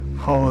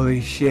Holy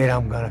shit,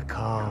 I'm gonna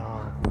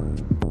come.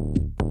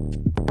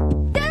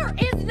 There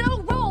is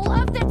no role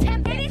of the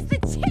Tempest. It is the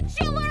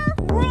titular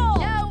role.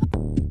 No.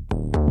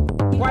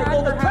 Right,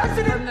 well, the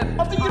President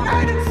of the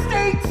United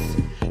States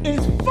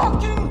is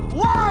fucking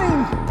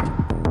lying!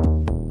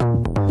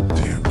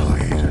 Do you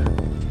bleed?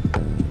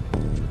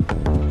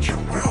 You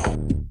will.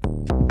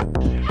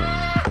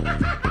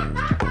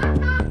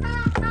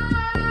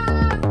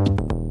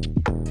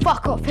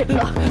 Fuck off,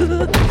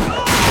 Hitler.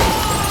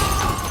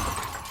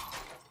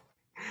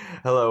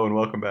 Hello and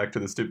welcome back to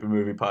the Stupid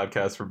Movie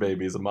Podcast for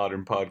Babies, a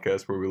modern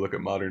podcast where we look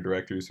at modern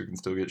directors who can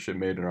still get shit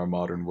made in our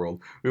modern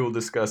world. We will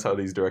discuss how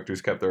these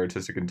directors kept their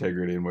artistic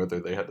integrity and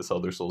whether they had to sell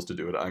their souls to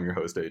do it. I'm your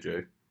host,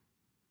 AJ.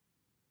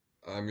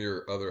 I'm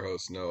your other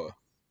host, Noah.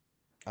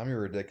 I'm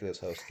your ridiculous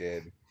host,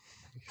 Gabe.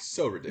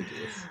 So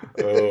ridiculous.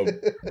 Oh,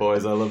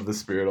 boys, I love the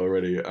spirit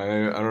already.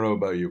 I don't know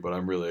about you, but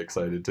I'm really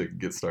excited to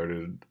get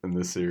started in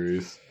this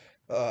series.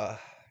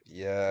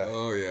 Yeah.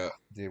 Oh, yeah.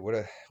 Dude, what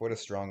a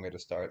strong way to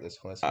start this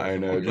one. I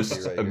know,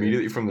 just right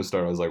immediately from the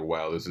start, I was like,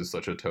 wow, this is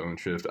such a tone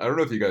shift. I don't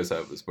know if you guys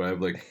have this, but I have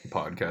like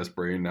podcast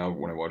brain now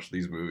when I watch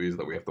these movies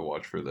that we have to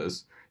watch for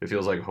this. It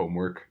feels like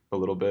homework a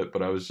little bit,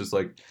 but I was just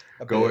like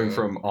going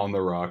from On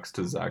the Rocks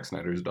to Zack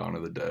Snyder's Dawn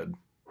of the Dead.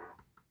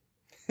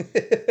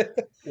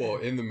 Well,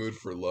 In the Mood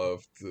for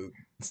Love to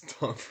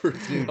Dawn of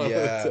Dude, the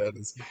yeah. Dead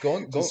is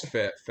just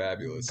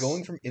fabulous.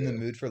 Going from In the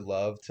Mood for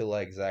Love to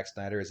like Zack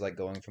Snyder is like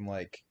going from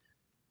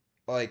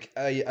I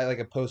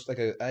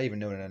even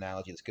know an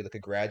analogy that's good, like a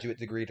graduate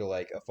degree to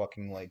like a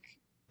fucking like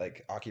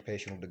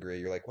occupational degree.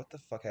 You're like, what the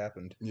fuck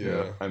happened?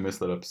 Yeah. I missed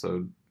that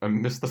episode. I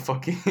missed the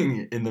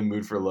fucking In the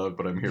Mood for Love,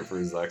 but I'm here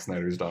for Zack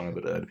Snyder's Dawn of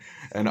the Dead.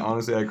 And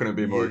honestly, I couldn't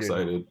be more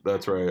excited.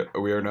 That's right.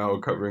 We are now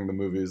covering the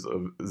movies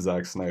of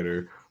Zack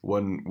Snyder.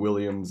 One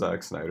William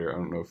Zack Snyder. I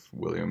don't know if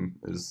William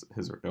is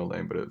his real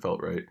name, but it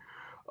felt right.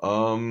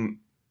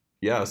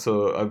 Yeah,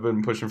 so I've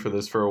been pushing for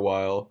this for a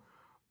while.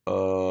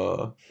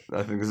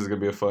 I think this is gonna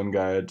be a fun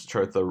guide to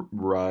chart the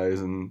rise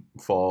and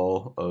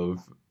fall of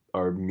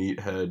our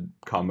meathead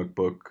comic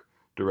book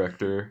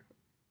director,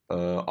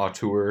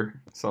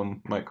 auteur,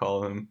 some might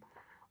call him.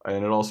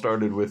 And it all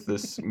started with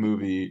this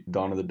movie,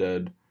 Dawn of the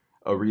Dead,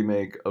 a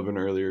remake of an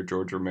earlier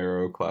George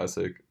Romero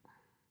classic.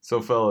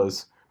 So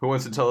fellas, who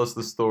wants to tell us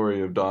the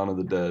story of Dawn of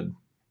the Dead?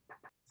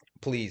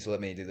 Please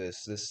let me do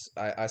this.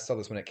 I saw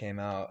this when it came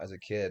out as a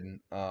kid,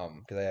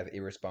 because I have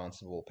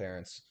irresponsible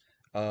parents.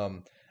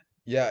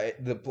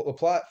 The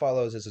plot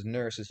follows as a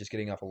nurse is just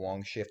getting off a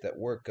long shift at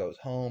work, goes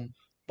home,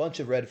 bunch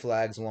of red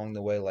flags along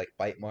the way, like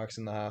bite marks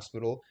in the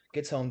hospital,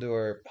 gets home to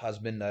her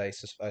husband, I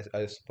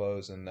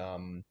suppose,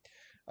 and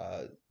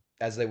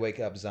as they wake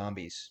up,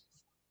 zombies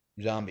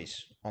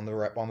on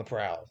the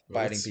prowl,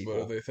 biting people.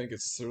 Well, they think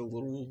it's their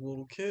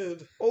little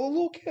kid. Oh,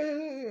 little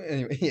kid.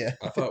 Anyway, yeah.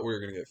 I thought we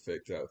were gonna get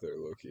faked out there,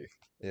 Loki.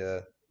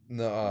 Yeah.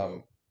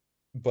 No.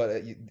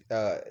 But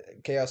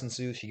chaos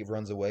ensues. She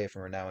runs away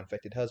from her now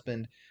infected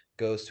husband,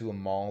 goes to a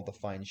mall to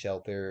find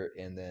shelter,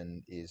 and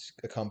then is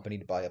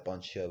accompanied by a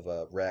bunch of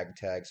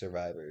ragtag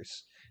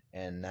survivors.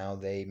 And now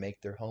they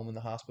make their home in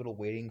the hospital,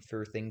 waiting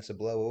for things to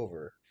blow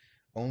over,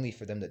 only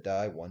for them to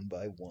die one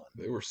by one.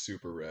 They were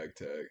super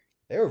ragtag.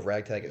 They were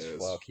ragtag as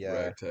fuck, yeah.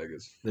 Ragtag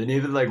as They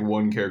needed like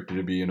one character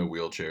to be in a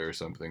wheelchair or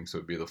something, so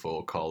it'd be the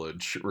full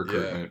college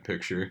recruitment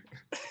picture.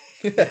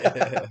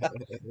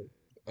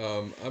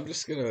 I'm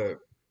just gonna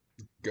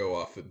go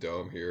off the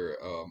dome here.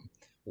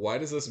 Why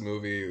does this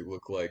movie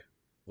look like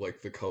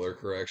the color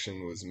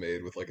correction was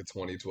made with like a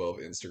 2012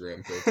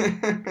 Instagram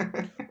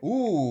filter?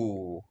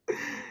 Ooh.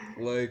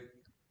 Like,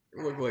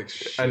 look like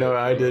shit. I know,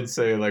 I bro. did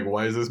say, like,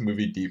 why is this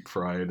movie deep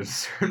fried at a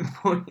certain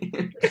point?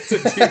 It's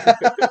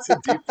a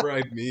deep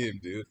fried meme,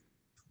 dude.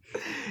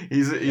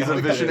 He's a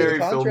visionary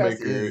The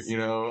contrast filmmaker, is- you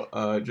know.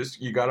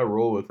 Just you gotta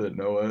roll with it,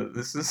 Noah.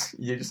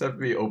 You just have to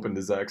be open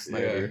to Zack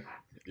Snyder. Yeah,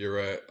 you're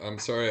right. I'm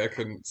sorry I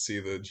couldn't see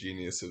the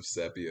genius of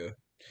sepia.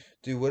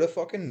 Dude, what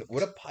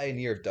a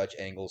pioneer of Dutch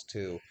angles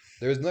too.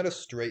 There was not a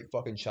straight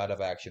fucking shot of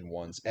action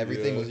once.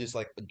 Everything Yeah. was just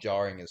like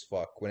jarring as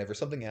fuck. Whenever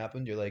something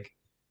happened, you're like,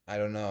 I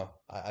don't know.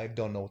 I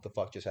don't know what the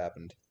fuck just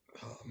happened.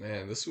 Oh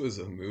man, this was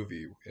a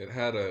movie. It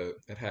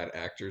had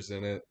actors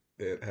in it.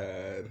 It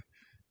had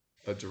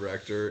a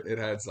director. It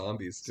had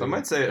zombies too. So I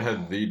might say it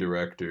had the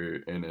director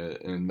in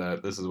it, and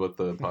that this is what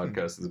the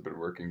podcast has been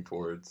working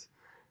towards.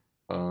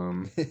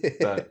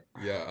 That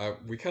Yeah,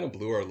 we kind of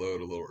blew our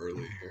load a little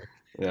early here.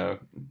 yeah.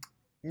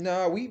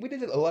 No, we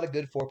did a lot of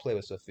good foreplay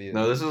with Sophia.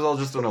 No, this is all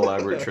just an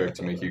elaborate trick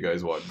to make you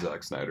guys watch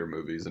Zack Snyder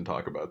movies and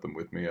talk about them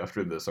with me.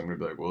 After this, I'm gonna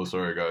be like, well,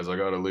 sorry guys, I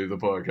gotta leave the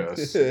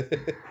podcast.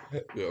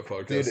 Yeah,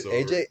 podcast Dude,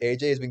 over.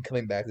 AJ has been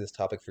coming back to this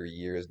topic for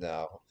years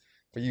now.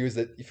 For you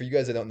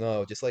guys that don't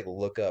know, just like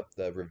look up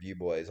the Review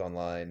Boys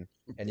online,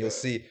 and you'll Yeah.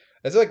 see.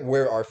 That's like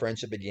where our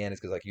friendship began.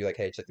 Is because like you're like,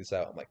 hey, check this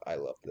out. I'm like, I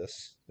love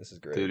this. This is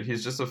great. Dude,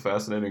 he's just a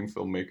fascinating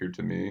filmmaker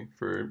to me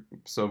for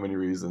so many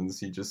reasons.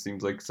 He just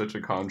seems like such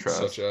a contrast.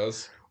 Such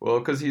as? Well,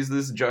 because he's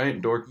this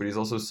giant dork, but he's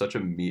also such a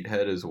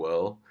meathead as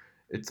well.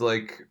 It's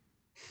like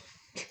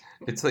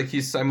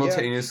he's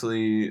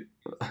simultaneously.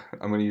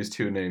 I'm going to use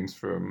two names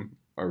from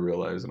are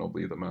realized and I'll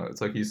bleed them out.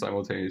 It's like he's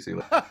simultaneously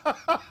like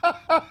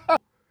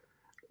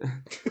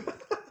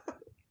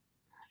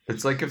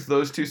it's like if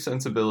those two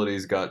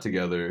sensibilities got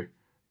together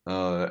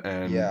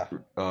and Yeah.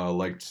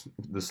 liked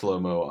the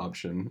slow-mo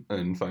option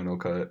in Final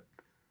Cut,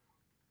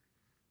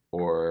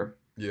 or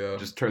Yeah.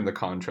 just turn the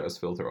contrast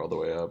filter all the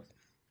way up.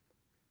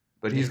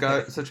 But he's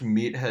got such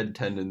meathead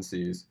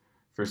tendencies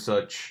for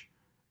such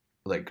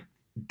like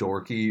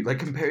dorky, like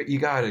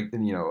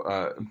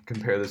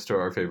compare this to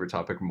our favorite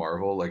topic,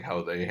 Marvel, like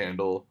how they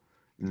handle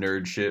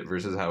nerd shit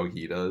versus how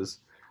he does.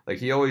 Like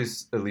he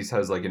always at least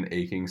has like an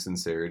aching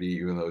sincerity,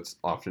 even though it's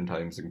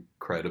oftentimes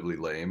incredibly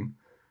lame.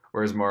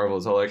 Whereas Marvel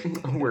is all like,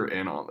 we're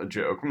in on the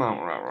joke.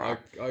 I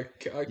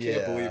can't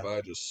Yeah. believe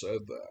I just said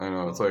that. I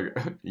know, it's like,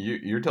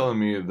 you're telling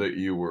me that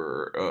you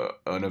were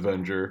an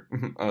Avenger,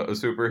 a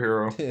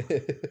superhero?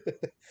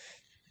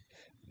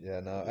 Yeah,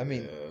 no, I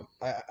mean,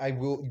 Yeah. I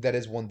will. That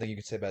is one thing you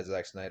could say about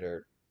Zack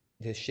Snyder.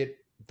 His shit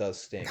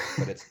does stink,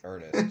 but it's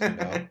earnest, you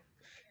know?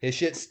 His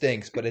shit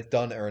stinks, but it's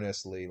done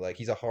earnestly. Like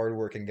he's a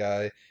hardworking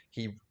guy.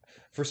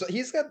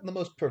 He's got the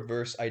most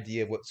perverse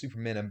idea of what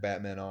Superman and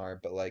Batman are,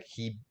 but like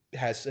he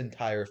has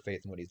entire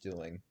faith in what he's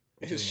doing.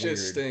 Which His is shit weird.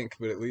 stink,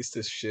 but at least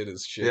his shit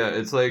is shit. Yeah,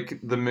 it's like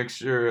the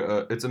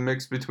mixture, it's a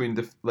mix between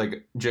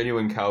like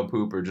genuine cow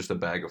poop or just a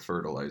bag of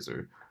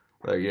fertilizer.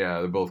 Like, yeah,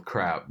 they're both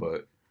crap,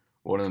 but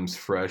one of them's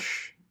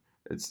fresh.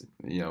 It's,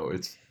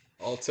 it's,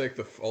 I'll take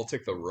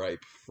the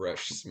ripe,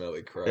 fresh,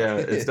 smelly crap. yeah,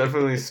 it's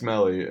definitely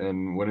smelly,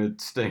 and when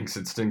it stinks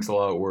a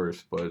lot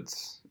worse, but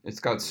it's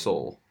got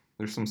soul.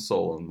 There's some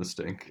soul in the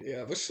stink.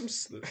 Yeah, there's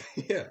some.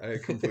 Yeah, I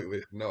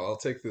completely. No, I'll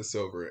take this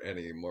over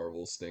any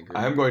Marvel stinker.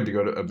 I'm going to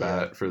go to a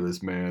bat for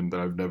this man that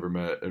I've never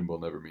met and will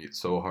never meet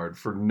so hard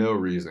for no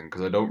reason,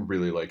 because I don't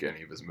really like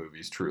any of his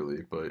movies,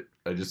 truly, but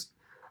I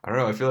don't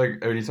know, I feel like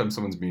anytime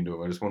someone's mean to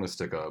him, I just want to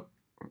stick up.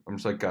 I'm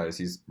just like, guys,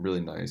 he's really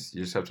nice.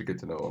 You just have to get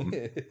to know him.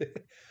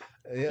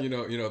 Yeah. You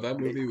know that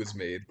movie was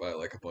made by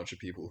like a bunch of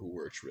people who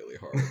worked really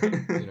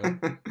hard. You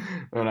know,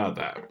 Well, not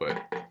that,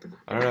 but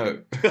I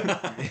don't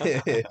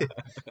know.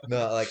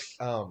 No, like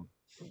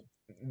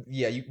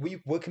yeah,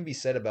 what can be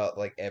said about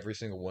like every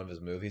single one of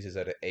his movies is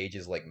that it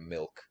ages like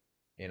milk,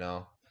 you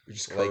know? it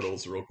just Like,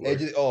 curdles real quick.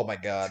 Oh my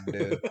God,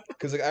 dude.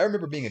 Because like I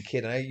remember being a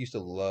kid and I used to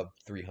love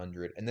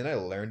 300, and then I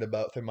learned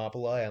about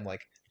Thermopylae. I'm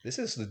like, this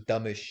is the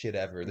dumbest shit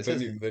ever.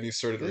 Then you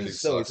started this reading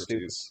is so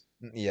Socrates.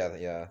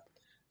 Yeah.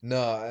 No,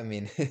 I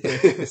mean,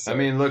 I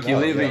mean, look, you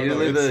No, leave yeah, you no,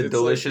 leave it's a like-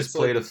 delicious it's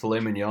plate like- of filet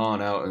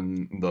mignon out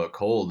in the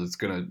cold. It's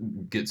gonna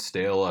get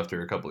stale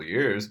after a couple of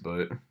years,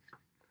 but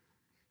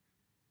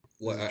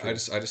Like, I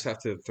just have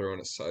to throw in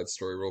a side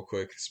story real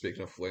quick.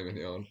 Speaking of filet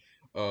mignon,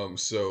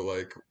 so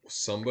like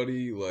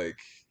somebody like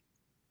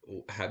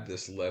had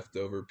this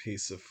leftover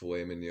piece of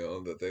filet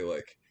mignon that they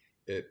like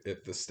at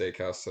the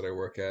steakhouse that I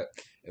work at,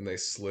 and they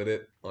slid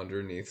it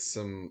underneath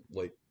some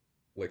like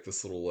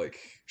this little like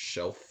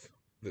shelf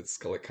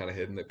that's like kind of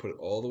hidden. They put it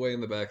all the way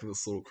in the back of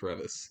this little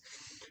crevice,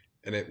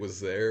 and it was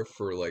there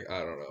for like I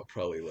don't know,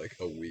 probably like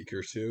a week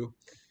or two.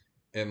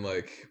 And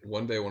like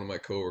one day, one of my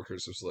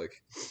coworkers was like,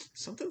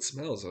 "Something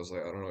smells." I was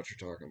like, "I don't know what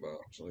you're talking about."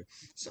 I was like,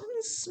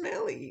 something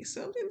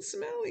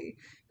smelly,"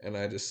 and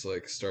I just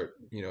like start,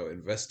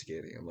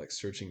 investigating. I'm like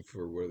searching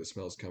for where the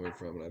smell's coming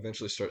from, and I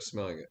eventually start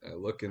smelling it. I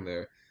look in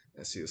there,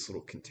 I see this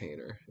little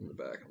container in the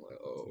back. I'm like,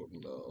 "Oh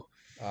no!"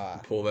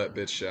 Pull that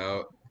bitch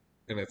out,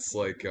 and it's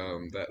like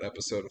that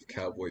episode of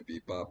Cowboy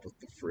Bebop with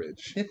the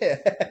fridge.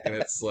 And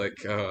it's like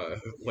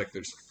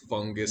there's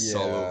fungus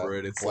all Yeah, over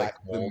it. It's black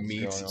like the mold's meat.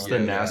 growing on it's it. the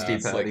Yeah, nasty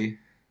it's like- patty.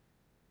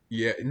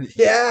 yeah,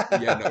 Yeah.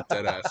 yeah, no,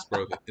 dead ass,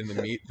 bro. And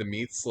the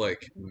meat's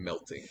like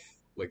melting,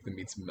 like the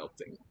meat's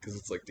melting because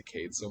it's like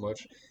decayed so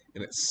much,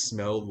 and it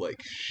smelled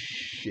like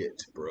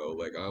shit, bro.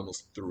 Like I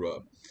almost threw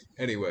up.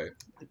 Anyway,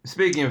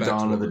 Speaking of back to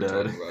Dawn what of the we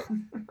were Dead,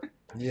 talking about.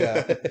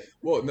 Yeah.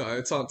 Well, no,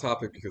 it's on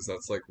topic because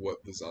that's like what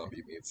the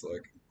zombie meat's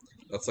like.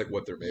 That's like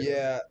what they're made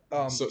Yeah.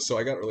 of. So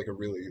I got like a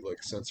really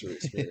like sensory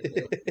experience.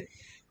 Yeah.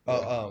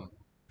 Oh,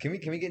 can we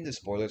get into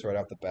spoilers right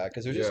off the bat?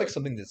 Because there's just Yeah. like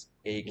something that's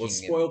aching. Let's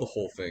spoil the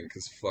whole thing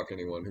because fuck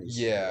anyone who's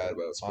Yeah, mad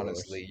about spoilers.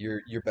 honestly,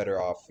 you're better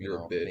off,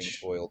 You're a being bitch.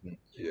 spoiled.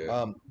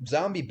 Yeah.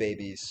 Zombie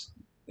babies.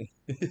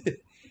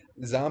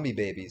 Zombie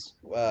babies.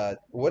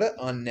 What an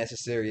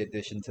unnecessary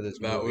addition to this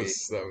That movie.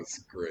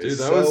 was great. dude, that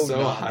so was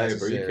so not hype. Are you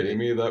necessary. kidding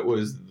me? That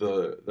was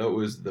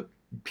the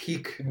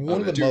peak. One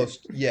of it. the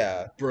most,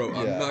 yeah. Bro,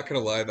 I'm Yeah. not gonna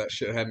lie, that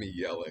shit had me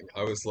yelling.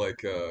 I was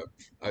like,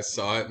 I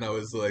saw it and I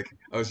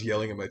was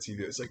yelling at my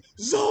TV. It's like,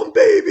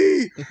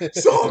 Zombaby!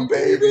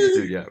 Zombaby!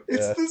 Dude, yeah.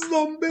 It's Yeah. the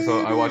Zombaby!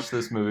 So I watched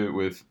this movie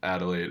with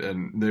Adelaide,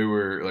 and they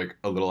were like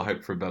a little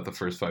hyped for about the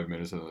first 5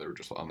 minutes, and then they were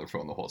just on their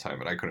phone the whole time,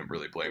 and I couldn't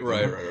really blame them.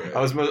 Right.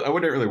 I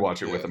wouldn't really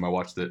watch it with Yeah. them. I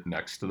watched it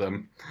next to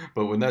them.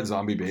 But when that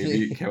zombie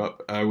baby came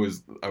up, I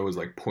was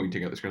like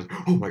pointing at the screen.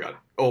 Like,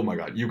 oh my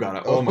god, you got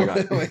it. Oh my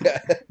god. Oh my God.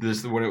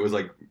 This when it was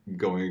like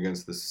going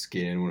against the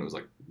skin, when it was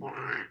like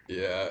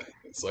Yeah,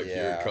 it's like, here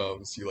Yeah. it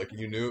comes.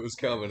 You knew it was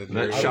coming. And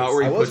that here it shot is.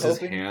 where he I was puts his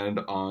hoping- hand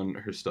on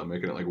her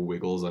stomach and it like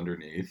wiggles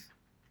underneath.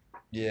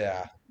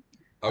 Yeah.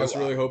 I was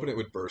really hoping it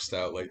would burst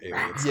out like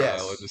alien style,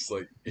 Yes. and just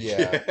like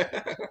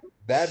Yeah.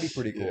 That'd be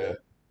pretty cool. Yeah.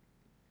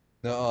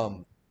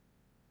 No,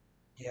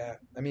 yeah.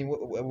 I mean,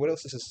 what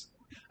else is this?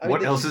 I mean,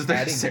 What they else keep is there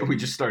to adding- say? We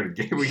just started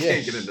game. We Yeah.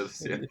 can't get into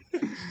this yet.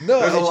 No,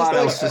 There's a it's just lot like-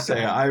 else to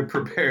say. I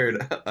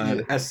prepared an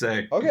Yeah.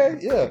 essay. Okay,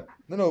 yeah.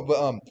 No,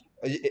 but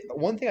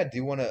one thing I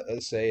do want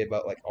to say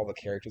about like all the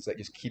characters that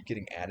just keep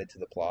getting added to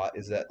the plot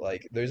is that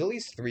like there's at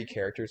least 3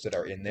 characters that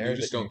are in there You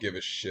just that don't give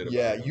a shit about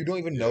yeah, them. you don't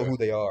even know Yeah. who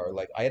they are.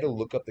 Like I had to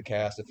look up the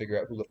cast to figure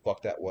out who the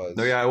fuck that was.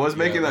 No, yeah, I was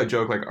making Yeah, that like-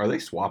 joke. Like, are they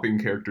swapping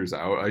characters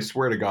out? I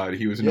swear to God,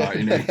 he was not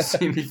in any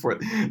scene before.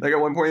 Like at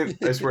one point,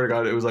 I swear to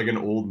God, it was like an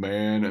old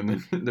man, and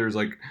then there's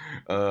like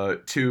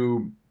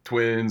 2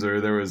 twins,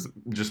 or there was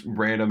just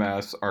random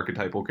ass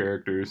archetypal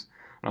characters.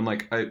 And I'm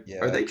like,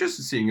 Yeah. are they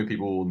just seeing if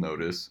people will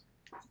notice?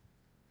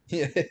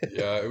 Yeah.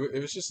 Yeah,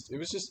 it was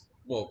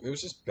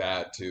just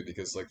bad too,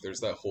 because like there's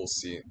that whole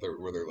scene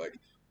where they're like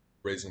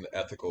raising the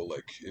ethical,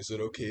 like, is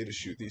it okay to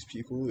shoot these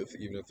people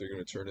even if they're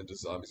gonna turn into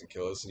zombies and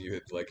kill us? And you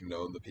had like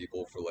known the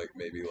people for like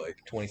maybe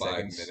like 20 5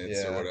 seconds,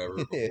 minutes or yeah. whatever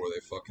before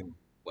they fucking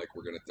like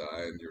were gonna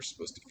die, and you're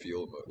supposed to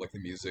feel like the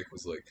music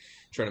was like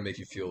trying to make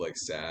you feel like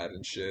sad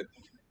and shit.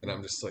 And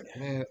I'm just like,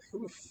 man,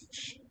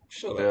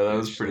 shut up. Yeah, that bitch.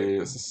 was Like, pretty.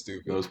 this is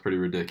stupid. That was pretty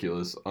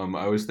ridiculous.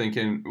 I was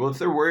thinking, well, if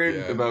they're worried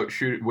Yeah. about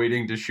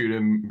waiting to shoot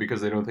him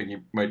because they don't think he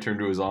might turn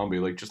to a zombie,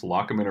 like just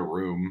lock him in a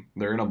room.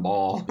 They're in a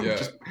mall. Yeah.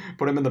 Just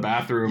put him in the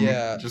bathroom.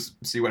 Yeah.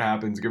 Just see what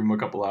happens. Give him a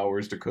couple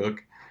hours to cook.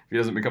 If he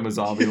doesn't become a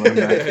zombie, let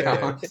him back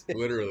out.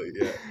 Literally,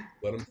 yeah.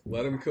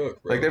 Let him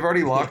cook, bro. Like they've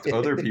already locked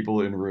other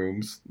people in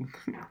rooms.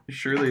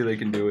 Surely they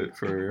can do it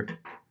for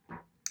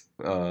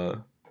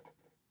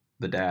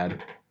the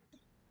dad.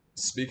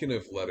 Speaking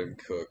of let him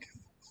cook,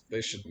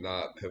 they should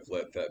not have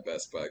let that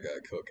Best Buy guy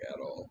cook at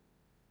all.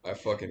 I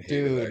fucking hated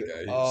Dude, that guy.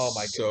 He oh was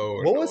my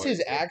so What was annoying.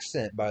 his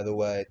accent, by the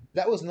way?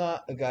 That was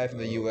not a guy from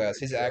the Oh U.S.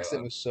 my His God.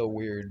 accent was so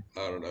weird.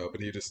 I don't know, but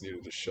he just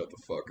needed to shut the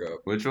fuck up.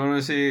 Which one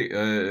was he?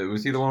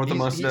 Was he the one with the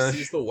mustache?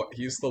 He's the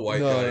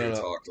white No, guy no, who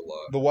no. talked a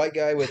lot. The white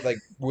guy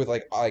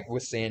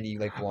with sandy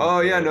like blonde.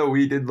 Oh yeah, hair. no,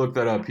 we did look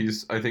that up.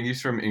 I think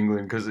he's from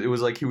England, because it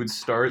was like he would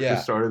start the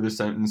Yeah. start of the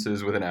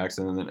sentences with an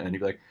accent and then end. He'd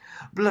be like,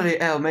 "Bloody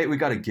hell, mate, we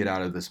got to get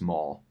out of this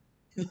mall."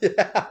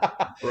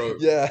 Yeah. Bro,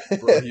 Yeah.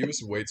 bro, he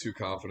was way too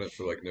confident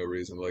for like no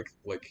reason. Like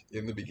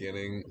in the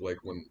beginning, like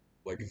when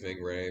like Ving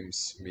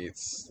Rhames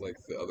meets like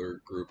the other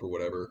group or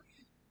whatever,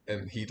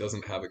 and he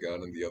doesn't have a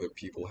gun and the other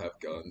people have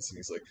guns, and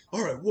he's like,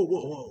 "All right,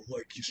 whoa,"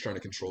 like he's trying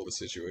to control the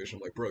situation.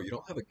 I'm like, bro, you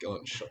don't have a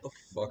gun. Shut the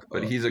fuck up.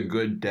 But he's a dude."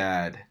 good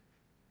dad.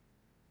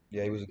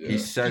 Yeah, he was. Yeah. He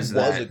says he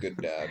that. was a good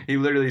dad. He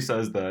literally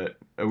says that.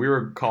 We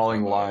were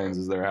calling lines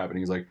as they're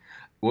happening. He's like,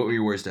 "What were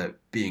you worst at?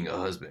 Being a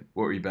husband.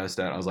 What were you best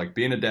at?" I was like,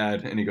 "Being a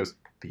dad." And he goes,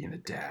 "Being a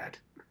dad."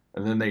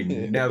 And then they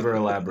never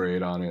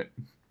elaborate on it.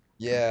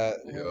 Yeah.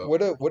 Yeah.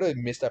 What a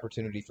missed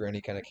opportunity for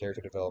any kind of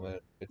character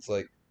development. It's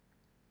like,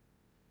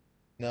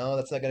 no,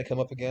 that's not gonna come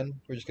up again.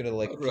 We're just gonna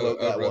like float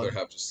I'd that rather one.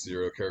 have just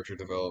 0 character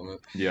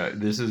development. Yeah,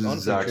 this is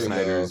Honestly, Zack true,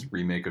 Snyder's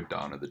remake of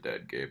Dawn of the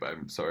Dead, Gabe.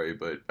 I'm sorry,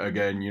 but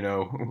again, you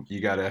know, you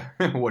gotta.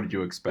 What did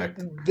you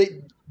expect?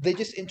 They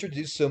just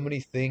introduced so many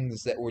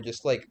things that were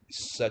just like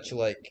such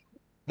like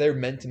they're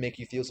meant to make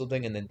you feel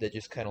something, and then they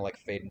just kind of like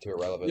fade into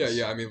irrelevance.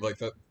 Yeah. I mean, like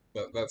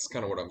that's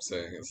kind of what I'm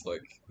saying. It's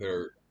like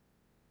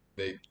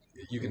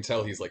you can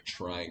tell he's like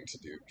trying to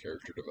do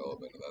character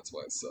development, and that's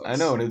why it sucks. I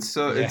know, and it's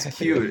Yeah.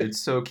 cute. It's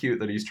so cute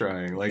that he's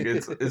trying. Like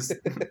it's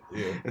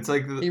Yeah. it's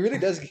like He really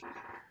does.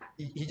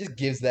 He just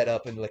gives that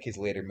up in like his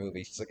later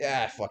movies. He's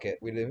like, fuck it,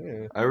 we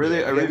do. I really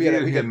Yeah. I Yeah,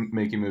 review we him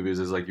making movies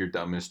as like your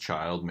dumbest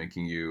child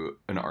making you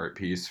an art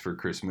piece for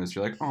Christmas.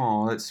 You're like,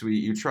 oh, that's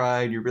sweet. You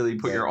tried. You really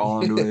put your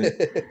all into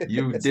it.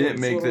 You It's didn't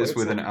it's make little- this it's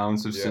with an little-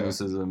 ounce of yeah.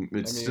 cynicism. It I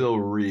mean- still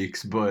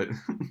reeks, but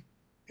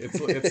It's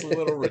a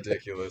little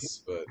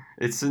ridiculous, but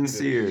it's he did a good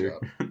sincere.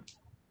 job.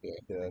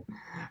 Yeah.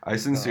 I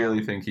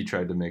sincerely think he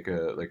tried to make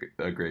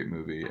a great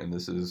movie, and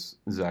this is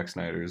Zack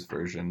Snyder's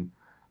version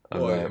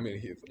of Well, that. I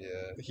mean, Yeah.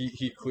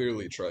 he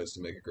clearly tries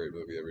to make a great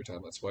movie every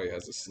time. That's why he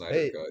has a Snyder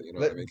Hey, cut. You know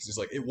let- what I mean? Because he's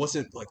like, it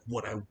wasn't like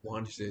what I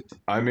wanted.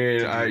 I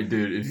mean,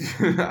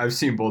 I've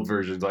seen both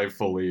versions. I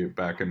fully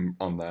back him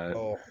on that.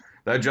 Oh.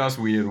 That Joss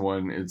Whedon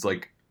one, it's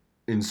like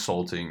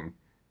insulting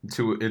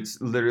to.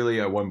 It's literally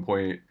at one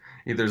point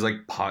there's like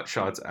pot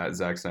shots at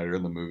Zack Snyder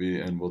in the movie,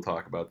 and we'll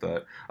talk about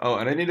that. Oh,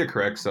 and I need to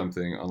correct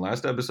something. On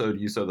last episode,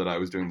 you said that I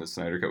was doing the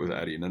Snyder cut with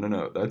Addie.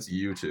 No, that's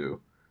you two.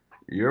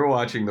 You're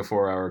watching the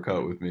 4-hour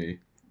cut with me.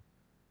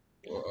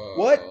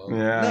 What? Yeah.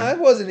 No, that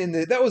wasn't in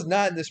the. That was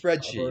not in the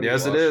spreadsheet. already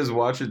Yes, it watched is. it.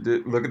 Watch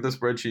it. Look at the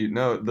spreadsheet.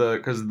 No,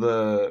 because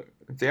the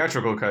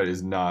theatrical cut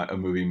is not a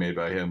movie made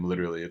by him.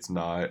 Literally, it's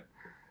not.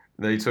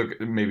 They took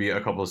maybe a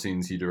couple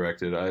scenes he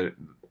directed.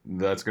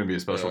 That's going to be a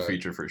special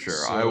feature for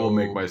sure. I will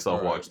make So, myself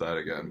alright. watch that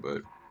again.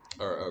 But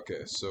All right,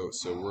 okay. So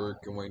we're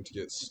going to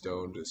get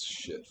stoned as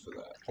shit for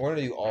that. We're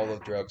gonna do all the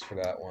drugs for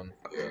that one.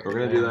 Yeah. we're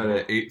gonna do that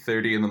at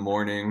 8:30 in the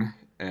morning.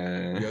 You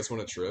And guys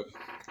want a trip?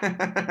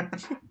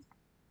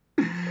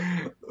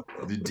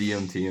 do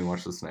DMT and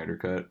watch the Snyder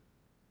cut.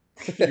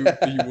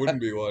 You wouldn't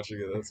be watching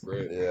it. That's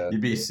great. Yeah. You'd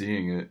be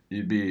seeing it.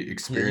 You'd be Yeah,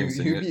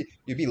 experiencing it.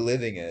 you'd be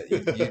living it.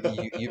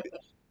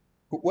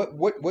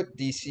 What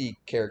DC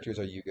characters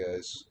are you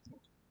guys?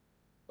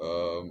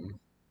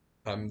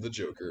 I'm the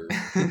Joker.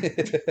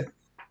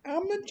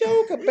 I'm the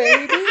Joker,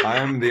 baby.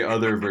 I'm the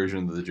other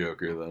version of the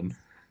Joker. Then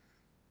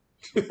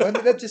Well,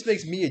 that just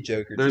makes me a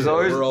Joker. there's too.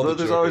 always We're all the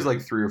there's always Joker.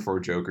 like 3 or 4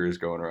 Jokers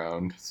going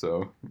around.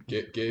 So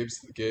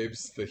Gabe's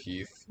the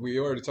Heath. We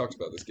already talked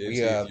about this. Gabe's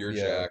Yeah, Heath. You're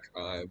yeah. Jack.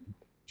 I'm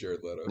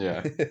Jared Leto.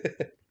 yeah,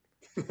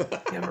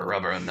 you ever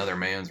rub another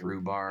man's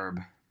rhubarb?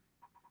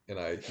 And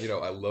I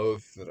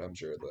loathe that I'm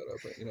Jared Leto,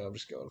 but I'm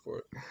just going for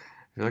it. I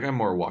feel like I'm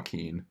more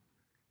Joaquin.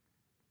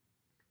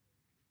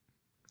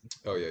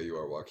 Oh yeah, you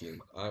are Joaquin.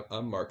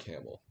 I'm Mark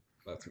Hamill.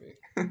 That's me.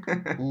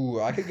 Ooh,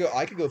 I could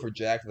go for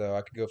Jack though.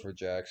 I could go for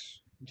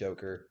Jack's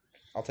Joker.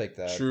 I'll take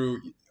that. True.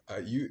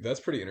 That's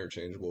pretty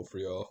interchangeable for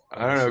y'all.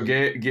 I don't know.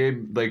 honestly.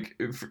 Gabe, like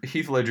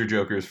Heath Ledger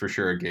Joker is for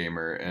sure a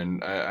gamer,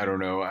 and I don't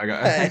know. I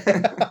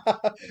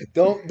got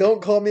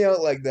Don't call me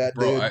out like that,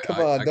 Bro, dude. Come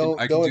on, I don't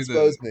can don't do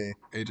expose me.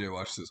 AJ,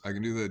 watch this. I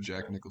can do the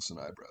Jack Nicholson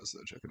eyebrows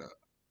though. Check it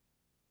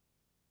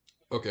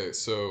out. Okay,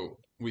 so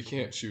we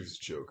can't choose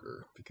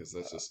Joker because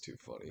that's just too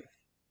funny.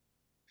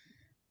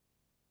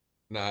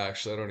 Nah,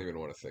 actually, I don't even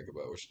want to think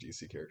about which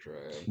DC character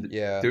I am.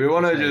 Yeah. Do we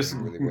want to it's not just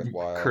even really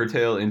worthwhile?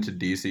 curtail into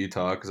DC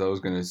talk? Because I was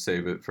gonna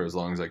save it for as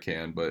long as I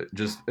can, but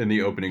just in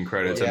the opening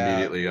credits Yeah.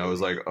 immediately, I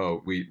was like,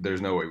 "Oh,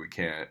 there's no way we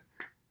can't."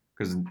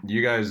 Because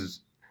you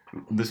guys,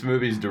 this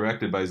movie's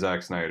directed by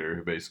Zack Snyder,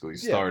 who basically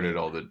started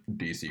all the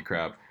DC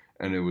crap,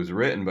 and it was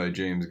written by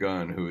James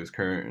Gunn, who is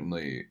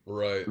currently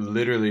Right.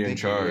 literally in Thank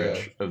you,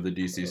 charge of the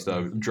DC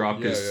stuff.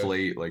 Dropped his yeah.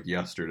 slate like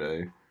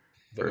yesterday.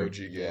 The Or- OG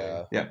gang.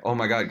 Yeah. Yeah. Oh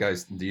my God,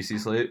 guys, DC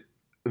slate.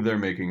 They're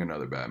making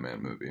another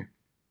Batman movie.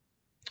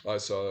 I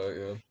saw that,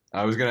 yeah.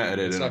 I was gonna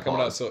edit It's in not a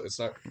coming out pause. till it's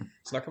not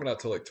coming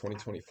out till like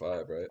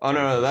 2025, right? Oh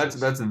no, that's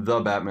 2026. the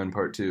Batman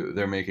Part 2.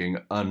 They're making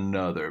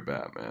another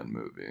Batman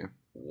movie.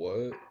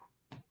 What?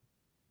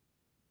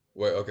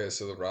 Wait, okay,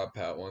 so the Rob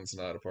Pat one's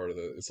not a part of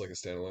it's like a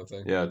standalone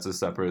thing? Yeah, it's a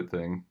separate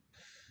thing.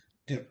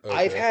 Dude, Okay.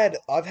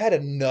 I've had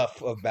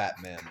enough of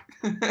Batman.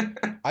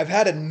 I've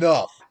had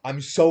enough. I'm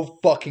so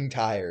fucking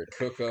tired.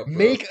 Cook up, bro.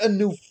 Make a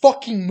new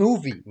fucking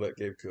movie. Let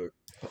Gabe cook.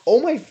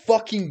 Oh my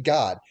fucking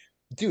god.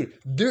 Dude,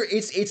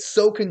 it's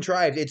so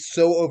contrived. It's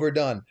so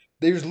overdone.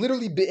 There's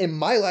literally been in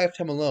my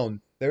lifetime alone,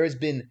 there has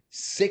been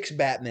 6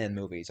 Batman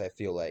movies, I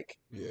feel like.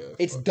 Yeah.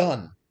 It's fuck-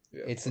 done.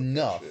 yeah, It's fuck that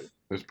enough. shit.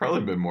 There's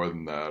probably been more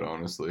than that,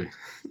 honestly.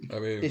 I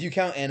mean, If you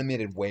count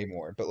animated, way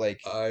more. But like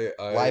I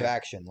live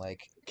action,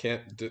 like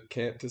can't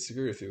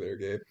disagree with you there,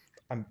 Gabe.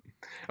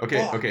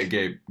 Okay, Fuck. okay,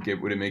 Gabe,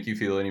 would it make you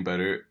feel any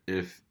better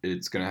if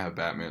it's gonna have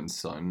Batman's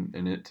son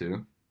in it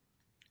too?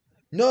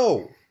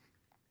 no.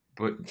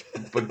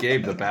 But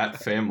Gabe, the Bat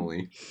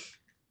family.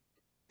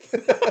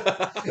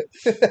 I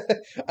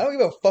don't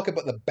give a fuck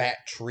about the Bat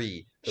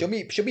tree. Show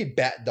me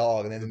Bat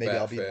Dog, and then The maybe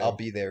Bat I'll fam.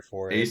 be there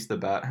for it. Ace the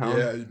Bat Hound.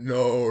 Yeah,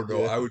 no,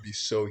 Yeah. I would be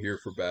so here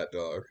for Bat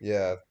Dog.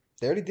 Yeah.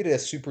 They already did it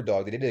as Super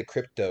Dog. They did it a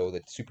Crypto,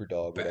 the Super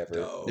Dog, Bat whatever.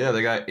 Dog. Yeah,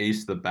 they got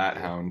Ace the Bat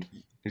Hound.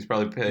 He's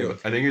probably played. Yo. I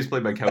think he was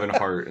played by Kevin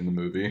Hart in the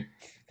movie.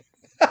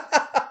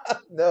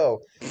 No.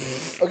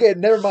 Okay,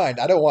 never mind.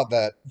 I don't want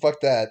that. Fuck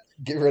that.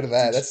 Get rid of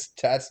that.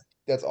 Did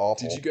That's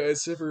awful. Did you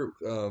guys ever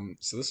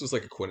so this was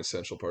like a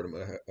quintessential part of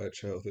my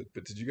childhood,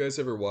 but did you guys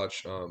ever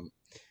watch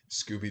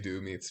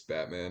Scooby-Doo meets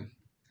Batman?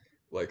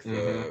 Like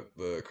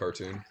the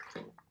cartoon?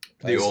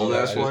 The old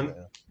ass one.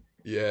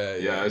 Yeah,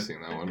 Yeah, I've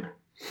seen that one.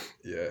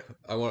 yeah.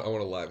 I want a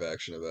live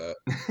action of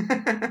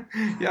that.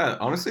 Yeah,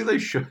 honestly, they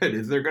should.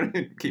 If they're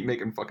gonna keep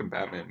making fucking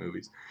Batman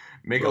movies,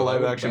 make Bro, a that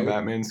live would- action that would-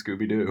 Batman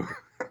Scooby Doo.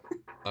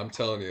 I'm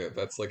telling you,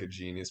 that's like a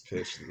genius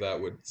pitch.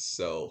 That would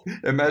sell.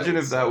 Imagine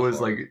would if that sell was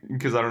hard. like,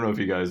 because I don't know if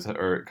you guys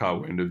are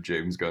caught wind of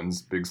James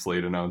Gunn's big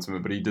slate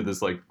announcement, but he did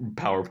this like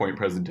PowerPoint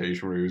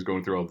presentation where he was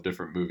going through all the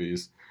different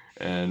movies.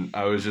 And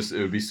it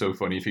would be so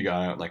funny if he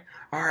got out like,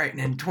 all right, and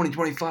in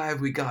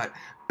 2025 we got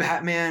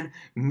Batman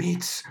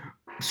meets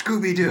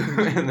Scooby Doo,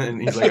 and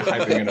then he's like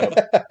hyping it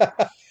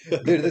up.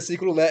 Dude, the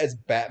sequel to that is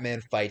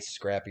Batman fights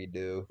Scrappy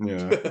Doo.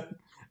 Yeah,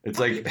 it's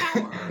like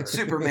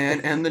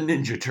Superman and the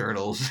Ninja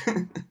Turtles.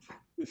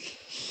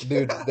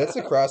 Dude, that's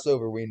the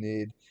crossover we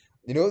need.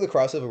 You know what the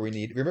crossover we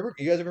need? You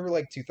guys remember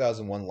like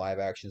 2001 live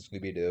action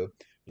Scooby Doo?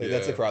 Like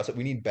that's the Yeah. crossover.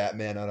 We need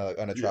Batman on a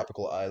Yeah,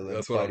 tropical island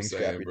That's what I'm fighting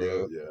saying, Scrappy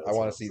bro. Doo. Yeah, I that's want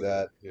what to I'm see saying.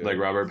 that. Yeah. Like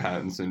Robert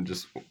Pattinson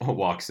just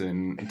walks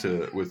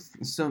with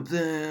something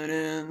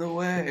in the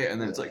way, and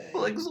then it's like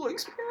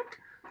Zoinks, man.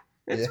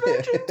 It's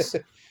vengeance.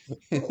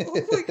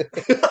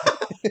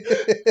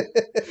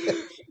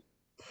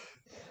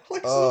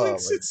 Like Oh,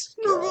 Zoinks, my it's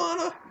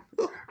Nirvana.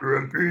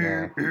 Rapping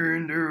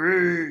in the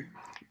rain.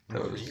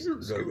 That was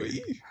Scooby.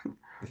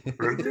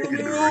 Rapping in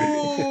the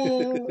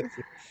rain.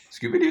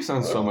 Scooby Doo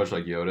sounds so much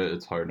like Yoda.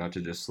 It's hard not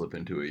to just slip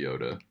into a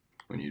Yoda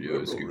when you do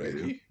a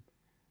Scooby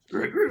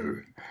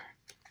Doo.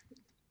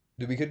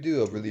 Dude, we could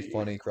do a really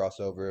funny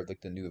crossover of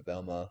like the new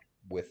Velma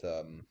with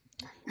Batman.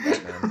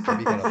 That'd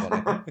be kind of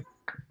funny.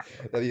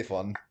 That'd be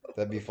fun.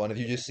 That'd be fun if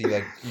you just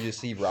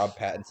see Rob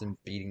Pattinson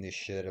beating the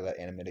shit out of that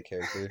animated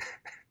character.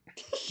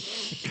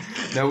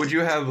 Now, would you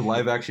have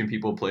live action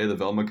people play the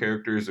Velma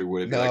characters, or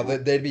would it be No,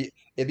 like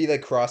it'd be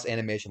like cross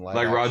animation live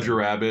like action. Roger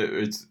Rabbit?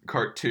 It's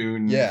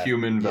cartoon Yeah,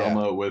 human yeah.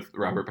 Velma with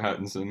Robert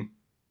Pattinson.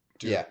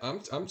 Dude, Yeah.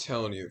 I'm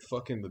telling you,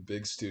 fucking the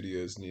big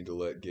studios need to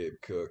let Gabe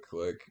cook.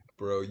 Like,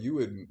 bro, you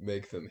would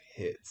make them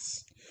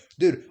hits.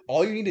 Dude,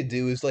 all you need to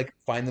do is like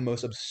find the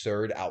most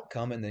absurd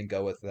outcome and then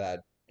go with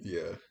that.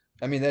 Yeah.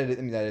 I mean that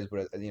is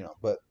what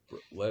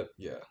but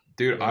Yeah.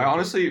 Dude, Let I him cook.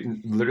 honestly,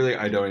 literally,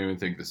 I don't even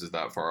think this is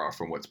that far off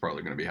from what's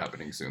probably going to be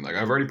happening soon. Like,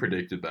 I've already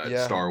predicted that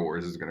Yeah. Star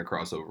Wars is going to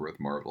cross over with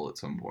Marvel at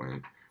some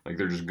point. Like,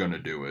 they're just going to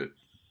do it.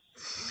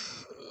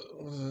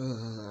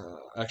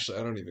 Actually,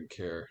 I don't even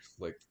care.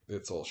 Like,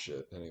 it's all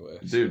shit anyway.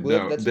 Dude,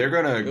 Well, no, that's- they're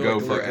going to Like- go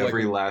like- for like-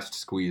 every last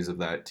squeeze of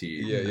that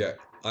tea. Yeah.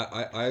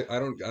 I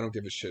don't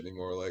give a shit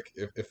anymore. Like,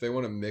 if they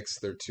want to mix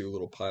their two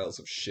little piles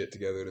of shit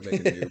together to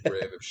make a new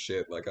brand of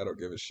shit, like, I don't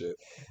give a shit.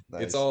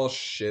 nice. It's all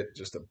shit,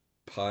 just a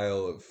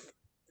pile of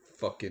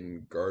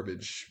fucking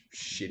garbage,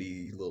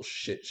 shitty little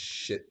shit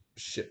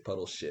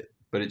puddle shit.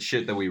 But it's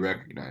shit that we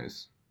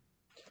recognize.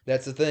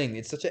 That's the thing.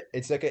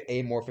 It's like an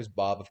amorphous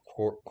bob of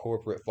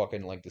corporate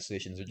fucking like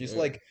decisions. They're just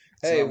Yeah. like,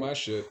 It's hey, not my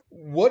shit.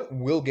 what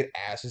will get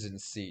asses in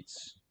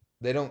seats?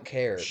 They don't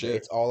care. Shit.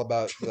 It's all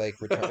about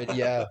like return.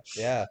 yeah.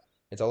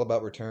 It's all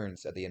about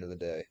returns at the end of the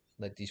day.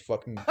 Like these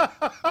fucking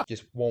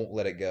just won't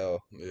let it go.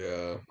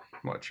 Yeah.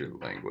 Watch your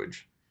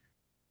language.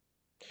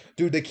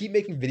 Dude, they keep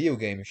making video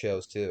game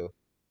shows too.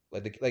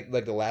 Like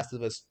The Last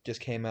of Us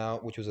just came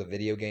out, which was a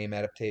video game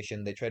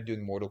adaptation. They tried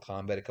doing Mortal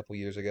Kombat a couple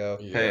years ago.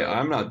 Hey, Yeah.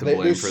 I'm not to They-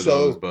 blame they're for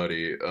so- those,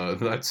 buddy.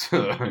 That's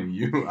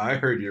you. I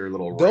heard your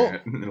little Don't-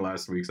 rant in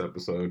last week's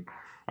episode.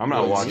 I'm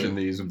not What is watching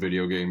it? these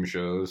video game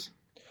shows.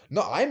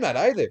 No, I'm not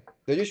either.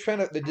 They're just trying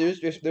to.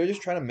 They're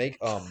just trying to make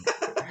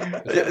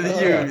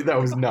That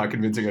was not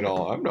convincing at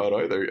all. I'm not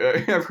either.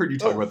 I've heard you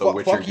talk about the fuck,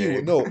 Witcher fuck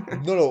you. game.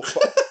 No.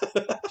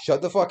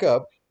 Shut the fuck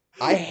up.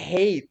 I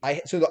hate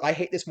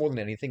this more than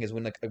anything is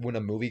when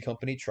a movie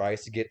company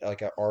tries to get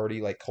like a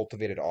already like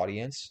cultivated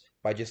audience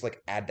by just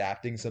like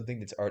adapting something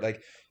that's art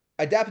like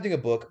adapting a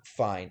book,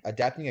 fine.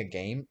 Adapting a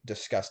game,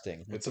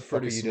 disgusting. What It's a the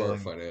fuck pretty are you smart doing?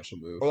 financial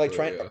move. Or like but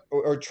trying yeah.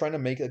 or trying to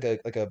make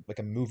like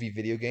a movie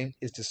video game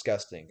is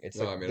disgusting. It's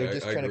No, like I mean, they're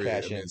just I trying agree. to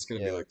I cash mean, in. it's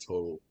gonna Yeah. be like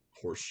total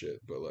horse shit,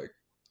 but like,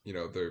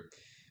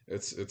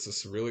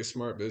 it's a really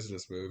smart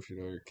business move. You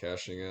know, you're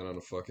cashing in on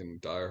a fucking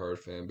diehard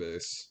fan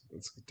base.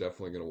 It's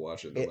definitely gonna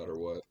watch it no It matter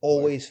what. Like,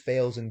 Always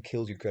fails and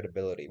kills your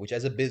credibility, which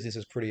as a business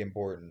is pretty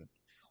important.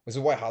 This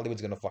is why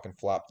Hollywood's gonna fucking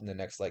flop in the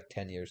next like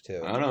 10 years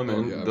too. I don't know,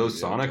 man. yeah, I mean, Those yeah,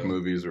 Sonic duh.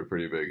 movies were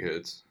pretty big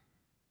hits.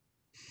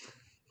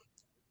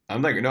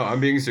 I'm like, no, I'm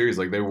being serious.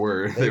 Like they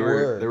were They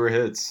were.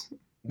 hits.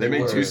 They They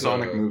made were. two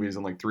Sonic Uh, movies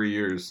in like 3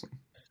 years.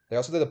 They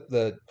also did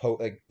the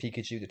like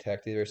Pikachu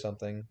Detective or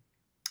something.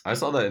 I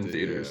saw that in yeah.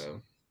 theaters.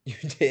 You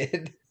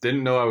did?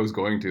 Didn't know I was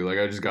going to. Like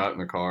I just got in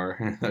the car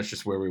and that's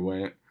just where we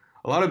went.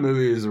 A lot of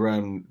movies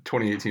around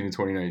 2018 and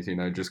 2019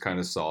 I just kind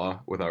of saw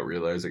without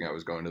realizing I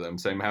was going to them.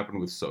 Same happened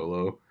with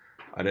Solo.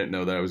 I didn't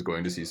know that I was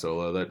going to see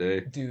Solo that day.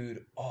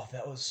 Dude, oh,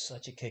 that was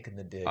such a kick in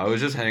the dick. I was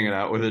just hanging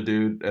out with a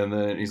dude and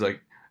then he's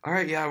like, all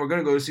right, yeah, we're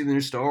going to go see the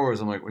new Star Wars.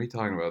 I'm like, what are you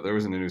talking about? There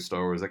wasn't a new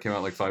Star Wars. That came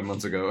out like 5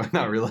 months ago.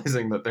 Not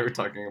realizing that they were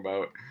talking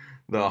about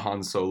the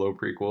Han Solo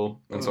prequel.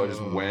 And so I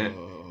just went.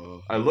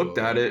 I looked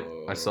at it.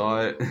 I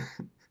saw it.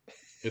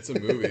 It's a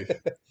movie.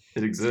 It It's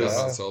got exists.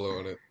 Han Solo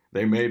in it.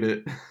 They made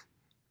it.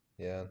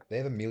 Yeah, they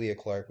have Amelia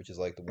Clark, which is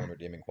like the one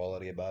redeeming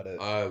quality about it.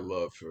 I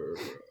love her.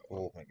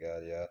 Oh my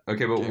god, yeah.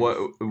 Okay, but Game what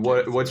of- what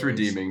Game of what's Thrones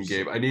redeeming, was-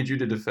 Gabe? I need you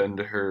to defend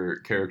her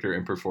character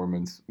and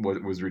performance.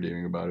 What was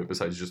redeeming about it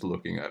besides just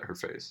looking at her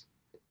face?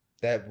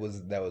 That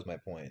was my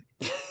point.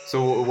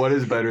 So what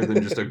is better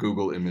than just a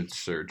Google image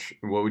search?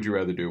 What would you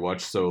rather do?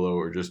 Watch Solo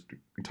or just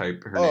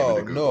type her name Oh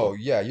into Google? no,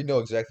 yeah, you know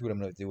exactly what I'm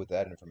gonna do with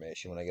that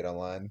information when I get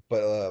online.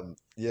 But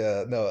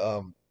yeah,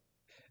 no,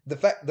 the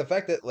fact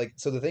that like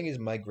so the thing is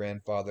my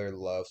grandfather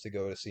loves to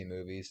go to see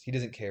movies. He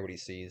doesn't care what he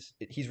sees.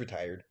 He's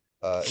retired.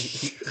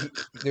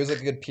 There's like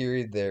a good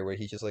period there where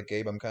he's just like,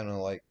 Gabe, I'm kind of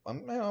like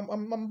I'm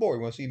bored.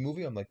 You want to see a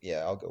movie? I'm like, yeah,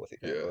 I'll go with you,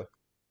 Yeah. Grandpa.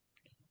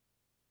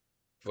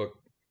 Fuck,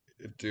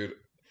 dude.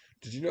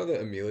 Did you know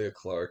that Amelia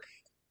Clark,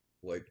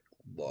 like,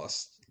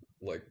 lost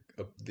like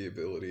the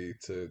ability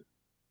to,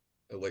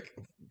 like,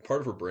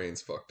 part of her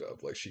brain's fucked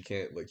up. Like, she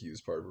can't like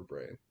use part of her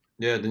brain.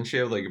 Yeah, didn't she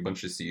have like a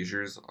bunch of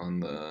seizures on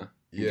the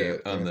Yeah,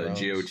 on the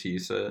Thrones. GOT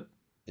set?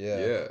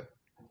 yeah.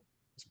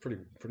 It's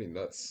pretty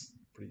nuts.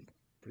 Pretty.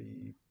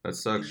 That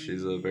sucks.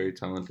 She's a very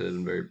talented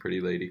and very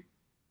pretty lady.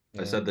 I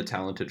Yeah. said the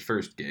talented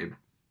first, Gabe.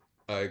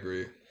 I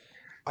agree.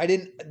 I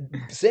didn't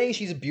saying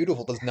she's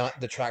beautiful does not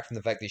detract from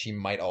the fact that she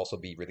might also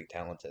be really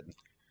talented.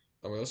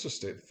 I mean, let's just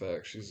state the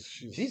fact.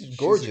 She's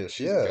gorgeous,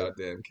 She's yeah. a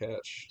goddamn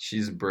catch.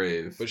 She's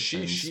brave. But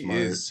she and she smart.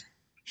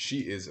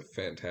 is a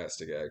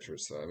fantastic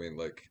actress. Though. I mean,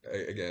 like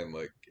again,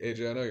 like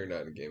AJ, I know you're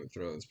not in Game of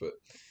Thrones, but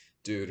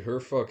dude, her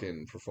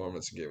fucking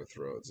performance in Game of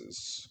Thrones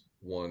is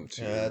one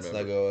to Yeah, let's not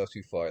remember. go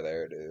too far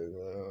there, dude.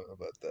 I don't know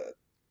about that.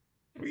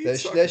 What are you That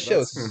talking that show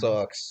about?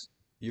 sucks.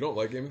 You don't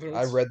like Game of I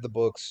Thrones? read the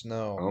books.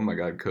 No, Oh my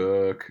God,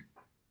 Cook.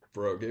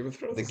 Bro, Game of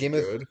Thrones the is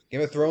good.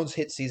 Game of Thrones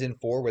hit season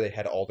 4 where they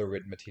had all the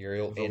written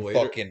material The and later,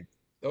 fucking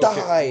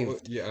okay, well,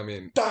 dived, yeah, I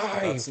mean,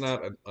 that's dived.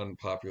 not an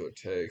unpopular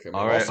take. I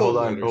All mean, right, also Also, the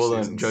hold on, later hold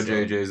on. seasons Judge suck.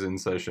 AJ's in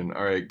session.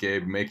 All right,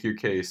 Gabe, make your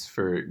case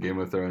for Game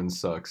of Thrones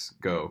sucks.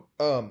 Go.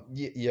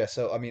 yeah.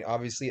 So I mean,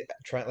 obviously,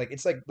 trying like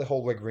it's like the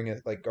whole like ring of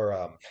like or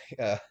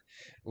uh,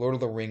 Lord of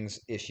the Rings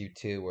issue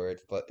too, where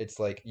it's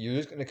like you're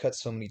just gonna cut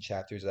so many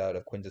chapters out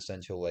of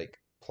quintessential like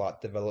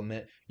plot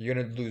development. You're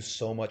gonna lose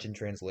so much in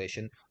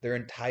translation. Their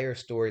entire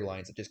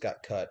storylines that just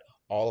got cut.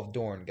 All of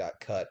Dorne got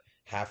cut.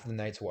 Half of the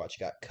Night's Watch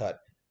got cut.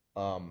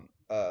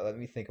 Let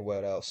me think of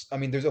what else. I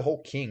mean, there's a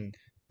whole king,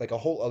 like a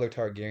whole other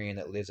Targaryen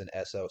that lives in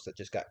Essos that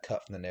just got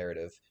cut from the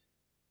narrative.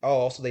 Oh,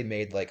 also they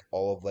made like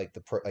all of like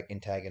the like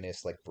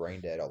antagonists like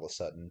brain dead all of a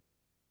sudden.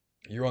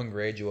 Euron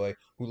Greyjoy,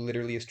 who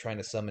literally is trying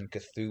to summon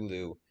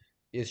Cthulhu,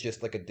 is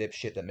just like a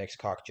dipshit that makes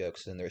cock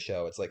jokes in their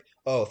show. It's like,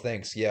 oh,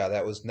 thanks, yeah,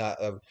 that was not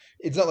a.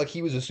 It's not like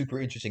he was a super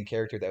interesting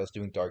character that was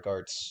doing dark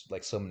arts,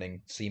 like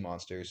summoning sea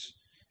monsters.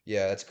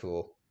 Yeah, that's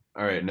cool.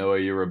 All right, Noah,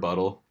 your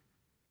rebuttal.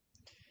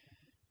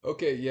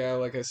 Okay, yeah,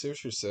 like I see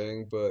what you're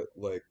saying, but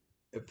like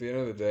at the end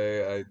of the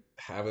day, I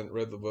haven't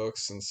read the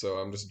books, and so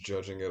I'm just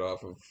judging it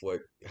off of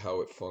like how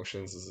it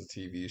functions as a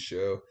TV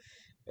show.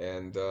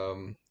 And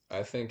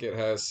I think it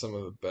has some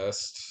of the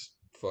best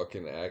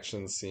fucking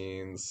action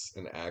scenes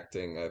and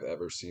acting I've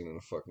ever seen in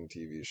a fucking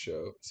TV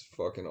show. It's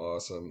fucking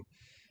awesome.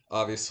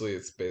 Obviously,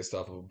 it's based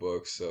off of a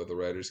book, so the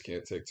writers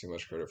can't take too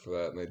much credit for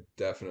that, and they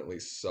definitely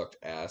sucked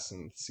ass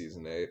in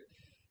season 8.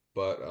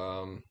 But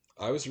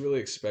I was really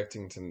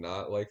expecting to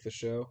not like the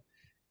show,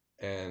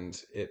 and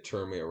it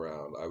turned me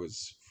around. I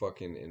was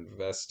fucking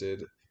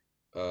invested.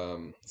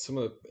 Some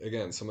of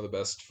the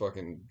best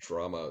fucking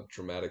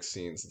dramatic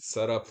scenes. It's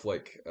set up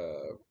like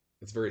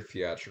it's very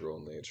theatrical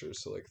in nature.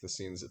 So like the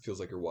scenes, it feels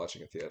like you're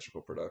watching a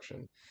theatrical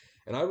production,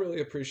 and I really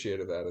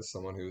appreciated that as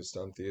someone who's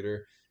done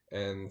theater.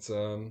 And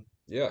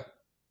yeah,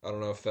 I don't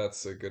know if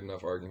that's a good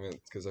enough argument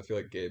because I feel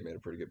like Gabe made a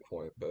pretty good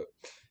point, but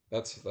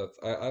that's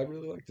I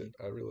really liked it.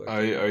 I really liked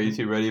it. Are you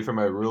two ready for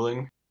my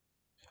ruling?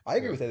 I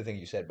agree Yeah. with everything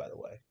you said, by the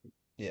way.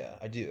 Yeah,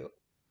 I do.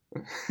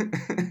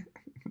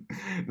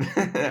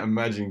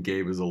 Imagine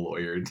Gabe as a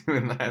lawyer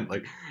doing that.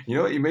 Like, you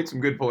know what? You made some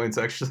good points,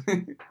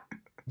 actually.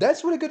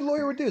 That's what a good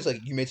lawyer would do. It's like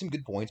you made some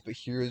good points, but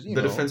here's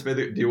The defense made.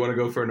 Do you want to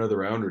go for another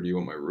round, or do you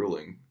want my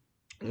ruling?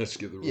 Let's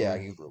give the yeah,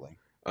 ruling. you ruling.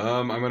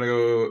 I'm gonna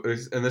go,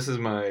 and this is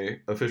my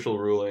official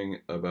ruling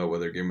about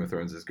whether Game of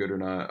Thrones is good or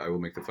not. I will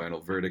make the final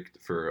verdict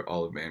for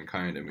all of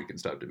mankind, and we can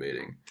stop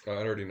debating. I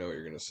already know what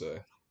you're gonna say.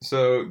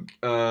 So,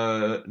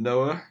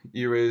 Noah,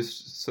 you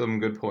raised some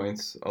good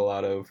points. A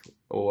lot of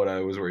what I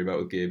was worried about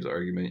with Gabe's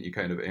argument, you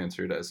kind of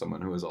answered as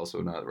someone who has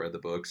also not read the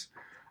books.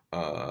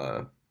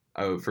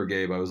 For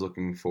Gabe, I was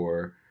looking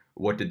for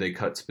what did they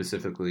cut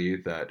specifically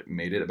that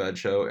made it a bad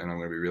show, and I'm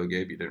gonna be real,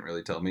 Gabe. You didn't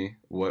really tell me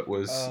what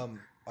was.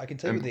 I can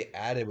tell you what they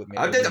added what made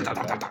I it did- really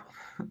bad.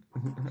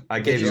 I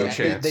They gave you a just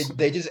chance.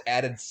 they just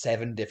added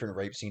 7 different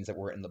rape scenes that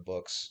weren't in the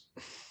books.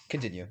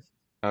 Continue.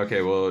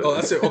 Okay, well, Oh,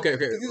 that's it. Okay,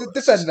 okay.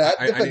 Defend that.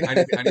 I Defend need to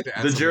add the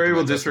something jury to my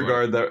will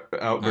disregard that I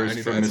outburst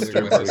need to from add something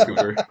to Mr. my Bradley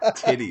testimony. Cooper.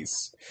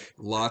 Titties,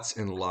 lots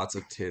and lots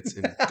of tits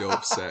and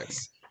dope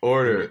sex.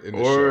 Order, in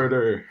the show.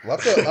 order.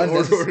 Lots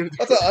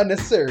of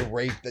unnecessary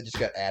rape that just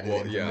got added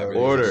Well, in. yeah, for I no mean,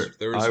 Order. reason.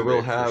 there was I will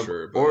rape have for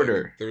sure, but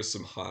order. like, there was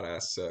some hot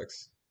ass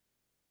sex.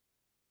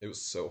 It was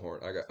so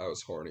horny. I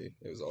was horny.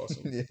 It was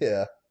awesome,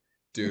 Yeah.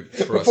 dude.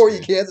 Trust Before me.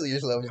 you cancel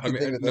yourself, you I can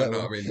think mean, with no, that no.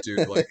 one. I mean,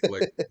 dude, like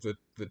the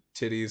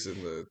titties and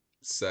the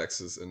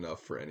sex is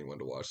enough for anyone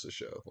to watch the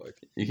show. Like,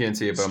 You can't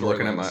see it, but I'm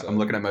looking at Storyline my aside. I'm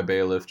looking at my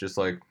bailiff, just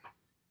like,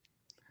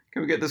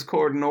 can we get this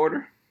court in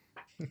order?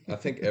 I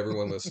think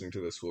everyone listening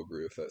to this will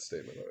agree with that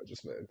statement that I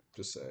just made.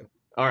 Just saying.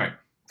 All right,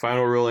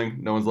 final ruling.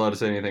 No one's allowed to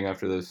say anything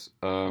after this.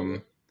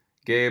 Okay.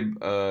 Gabe,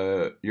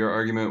 your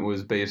argument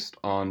was based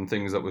on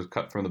things that was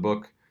cut from the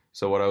book.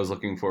 So what I was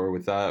looking for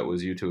with that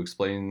was you to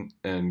explain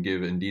and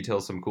give in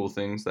detail some cool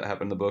things that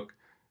happened in the book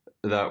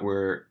that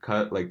were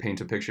cut, like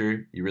paint a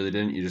picture. You really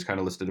didn't. You just kind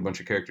of listed a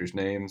bunch of characters'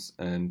 names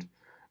and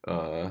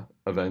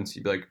events.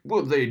 You'd be like,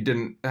 well, they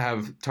didn't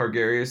have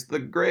Targaryen the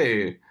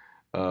Grey.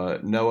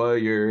 Noah,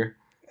 your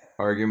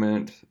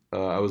argument,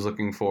 I was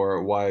looking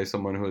for why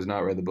someone who has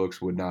not read the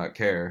books would not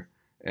care.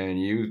 And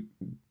you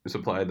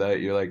supplied that.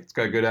 You're like, it's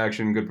got good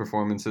action, good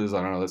performances.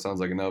 I don't know, that sounds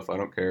like enough. I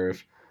don't care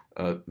if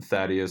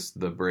Thaddeus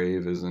the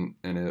Brave isn't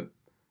in it.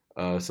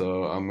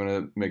 So I'm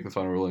gonna make the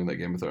final ruling that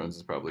Game of Thrones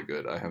is probably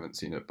good. I haven't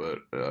seen it, but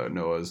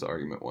Noah's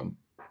argument won.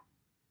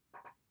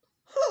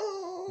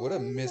 What a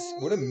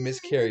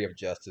miscarry of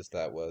justice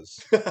that was.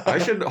 I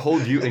should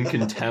hold you in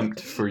contempt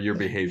for your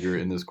behavior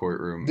in this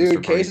courtroom, Dude,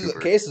 Mr. Party Cooper.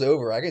 case is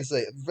over. I can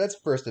say that's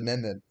First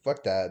Amendment.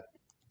 Fuck that.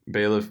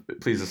 Bailiff,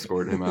 please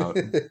escort him out.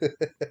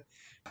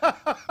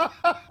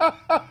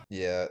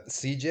 Yeah,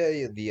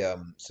 CJ,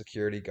 the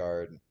security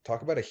guard.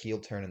 Talk about a heel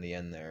turn in the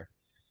end there.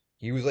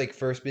 He was like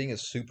first being a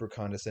super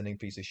condescending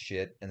piece of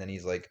shit, and then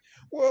he's like,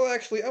 "Well,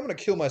 actually, I'm gonna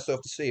kill myself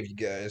to save you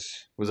guys."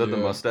 Was that the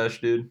Yeah. mustache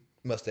dude?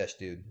 Mustache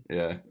dude.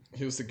 Yeah.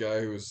 He was the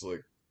guy who was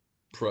like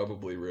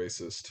Probably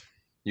racist.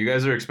 You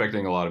guys are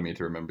expecting a lot of me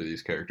to remember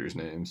these characters'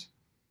 names.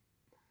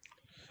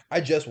 I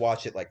just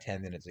watched it like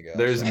 10 minutes ago.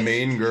 There's so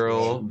main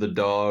girl, the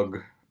dog,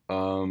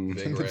 Bing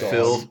The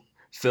Rames,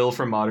 Phil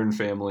from Modern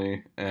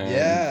Family, and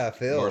Yeah,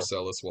 Phil.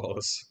 Marcellus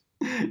Wallace.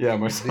 yeah,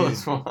 Marcellus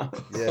Dude.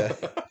 Wallace. Yeah.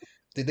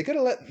 Dude, they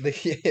gotta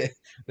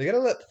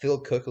let Phil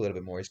cook a little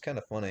bit more. He's kind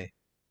of funny.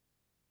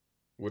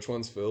 Which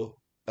one's Phil?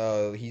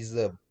 He's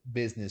the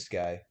business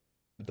guy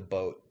with the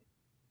boat.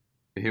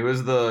 He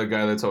was the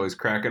guy that's always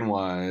cracking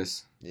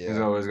wise. He's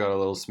Yeah. always got a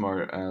little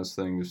smart ass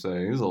thing to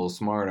say. He's a little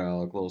smart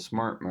aleck, little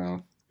smart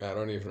mouth. I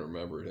don't even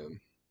remember him.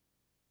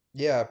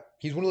 Yeah,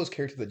 he's one of those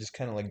characters that just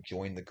kind of like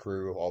joined the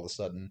crew all of a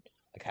sudden,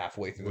 like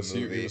halfway through Was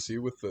the movie. he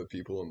with the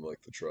people in like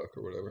the truck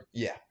or whatever?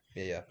 Yeah,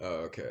 yeah. Oh,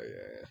 okay,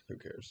 yeah. Who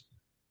cares?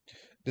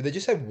 Did they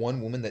just have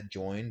one woman that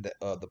joined,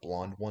 the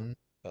blonde one?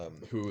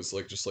 Who was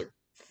like just like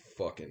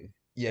fucking.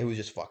 Yeah, who was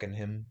just fucking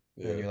him.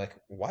 And Yeah. you're like,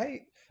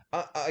 why?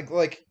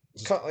 Like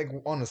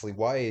honestly,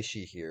 why is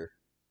she here?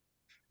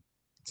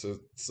 It's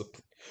a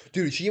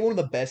Dude, she had one of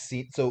the best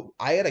scenes. So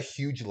I had a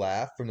huge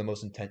laugh from the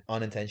most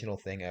unintentional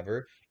thing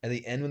ever. At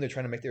the end, when they're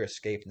trying to make their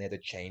escape and they have the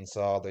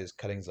chainsaw, there's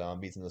cutting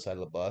zombies on the side of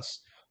the bus.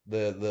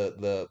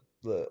 The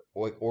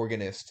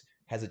organist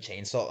has a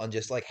chainsaw and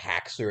just like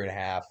hacks her in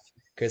half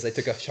because they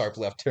took a sharp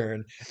left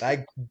turn. And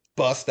I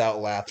bust out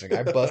laughing.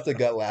 I bust a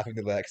gut laughing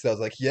to that because I was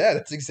like, yeah,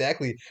 that's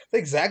exactly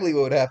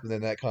what would happen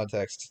in that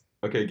context.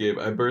 Okay, Gabe,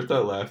 I burst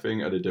out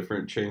laughing at a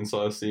different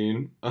chainsaw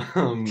scene.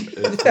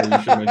 It's funny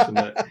you should mention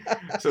that.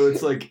 So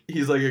it's like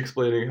he's like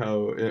explaining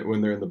how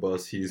when they're in the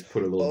bus, he's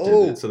put a little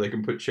divot so they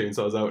can put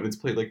chainsaws out, and it's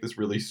played like this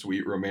really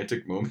sweet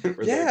romantic moment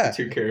where like,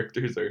 the two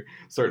characters are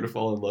starting to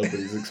fall in love, and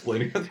he's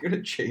explaining how they're gonna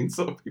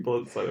chainsaw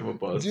people outside of a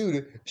bus.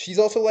 Dude, she's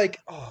also like,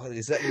 "Oh,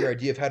 is that your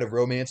idea of how to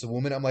romance a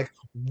woman?" I'm like,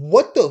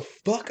 "What the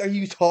fuck are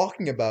you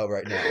talking about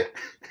right now?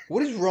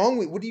 What is wrong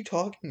with? What are you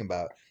talking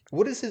about?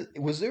 What is it?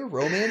 Was there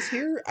romance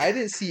here? I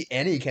didn't see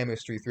any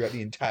chemistry throughout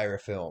the entire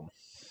film.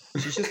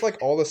 She's just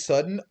like, all of a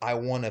sudden, I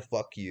want to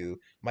fuck you.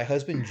 My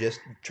husband just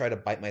tried to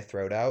bite my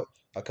throat out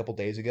a couple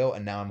days ago,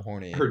 and now I'm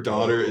horny. Her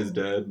daughter is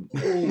dead.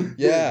 Oh,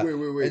 Yeah.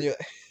 Wait. And you're,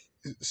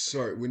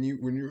 Sorry, when you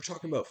were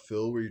talking about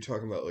Phil, were you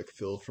talking about like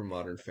Phil from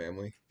Modern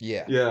Family?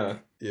 yeah. Yeah.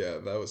 Yeah,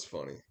 that was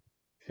funny.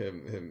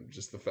 Him,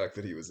 just the fact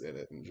that he was in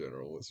it in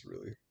general was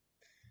really,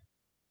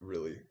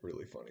 really,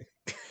 really funny.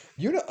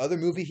 You know, other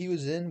movie he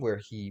was in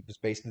where he was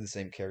basically the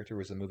same character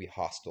was the movie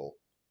Hostel,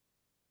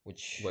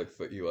 which Like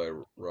the Eli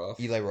Roth.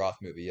 Eli Roth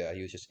movie. Yeah,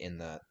 he was just in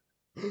that.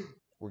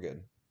 We're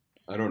good.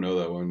 I don't know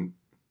that one.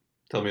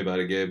 Tell me about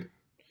it, Gabe.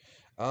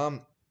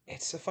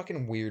 It's a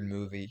fucking weird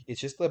movie.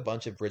 It's just a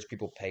bunch of rich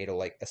people pay to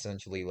like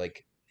essentially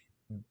like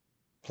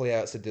play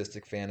out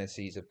sadistic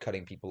fantasies of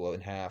cutting people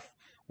in half.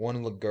 One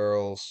of the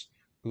girls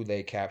who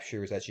they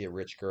capture is actually a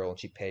rich girl, and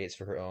she pays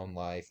for her own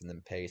life, and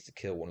then pays to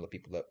kill one of the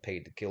people that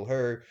paid to kill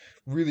her.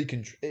 Really,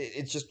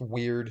 it's just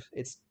weird.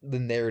 It's the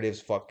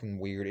narrative's fucking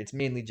weird. It's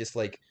mainly just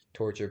like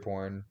torture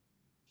porn.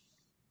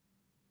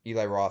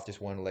 Eli Roth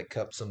just wanted to like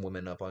cut some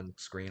women up on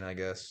screen, I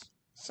guess.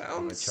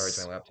 I'm gonna charge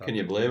my laptop. Can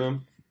you blame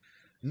him?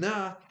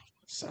 Nah,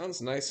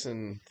 Sounds nice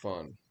and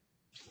fun.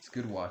 it's a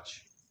good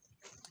watch.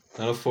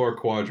 Not a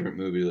 4-quadrant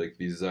movie like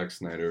these Zack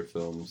Snyder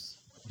films.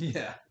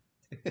 Yeah.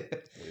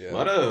 Yeah. A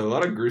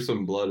lot of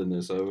gruesome blood in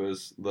this.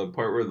 The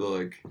part where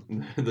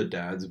the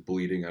dad's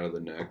bleeding out of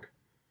the neck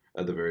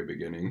at the very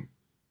beginning.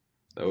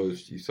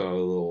 You saw a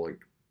little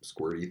like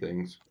squirty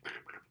things.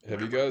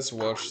 Have you guys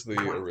watched the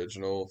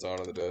original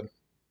Dawn of the Dead?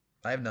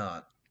 I have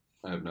not.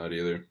 I have not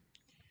either.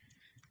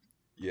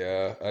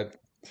 Yeah,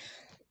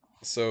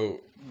 so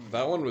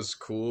that one was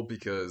cool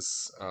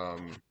because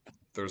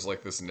there's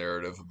like this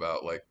narrative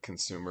about like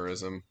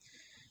consumerism.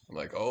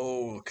 Like,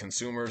 oh,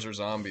 consumers are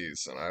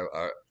zombies, and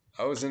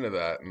I was into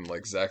that, and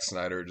like Zack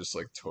Snyder just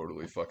like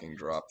totally fucking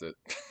dropped it.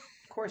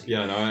 Of course.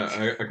 Yeah, no,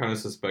 I kind of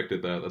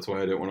suspected that. That's why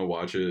I didn't want to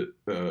watch it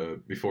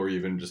before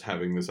even just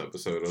having this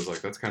episode. I was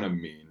like, that's kind of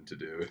mean to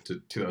do to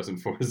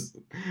 2004's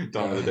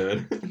Dawn of the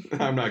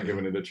Dead. I'm not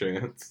giving it a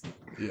chance.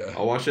 Yeah,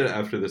 I'll watch it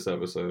after this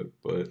episode,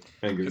 but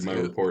and give It's my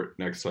good. report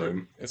next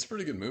time. it's a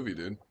pretty good movie,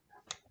 dude.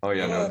 Oh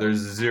yeah, no, there's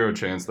zero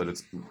chance that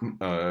it's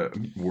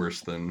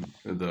worse than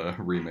the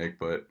remake,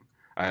 but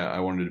I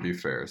wanted to be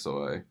fair,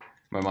 so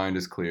my mind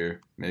is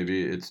clear.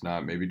 Maybe it's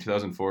not. Maybe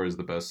 2004 is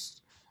the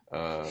best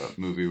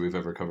movie we've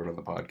ever covered on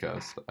the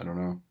podcast. I don't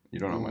know. You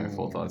don't know my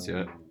full thoughts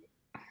yet.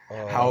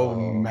 How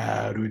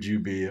mad would you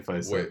be if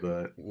I said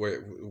that? Wait,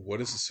 what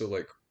is this? So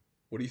like,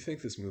 what do you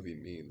think this movie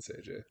means,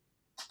 AJ?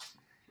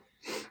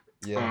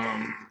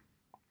 Yeah.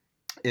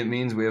 It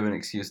means we have an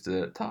excuse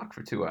to talk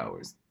for 2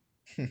 hours.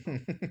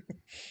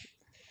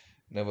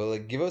 No, but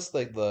like, give us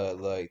like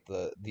the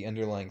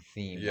underlying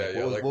theme. Yeah, Like,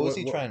 yeah. what Like, was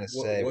he trying to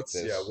say with What's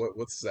this?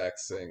 what's Zach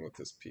saying with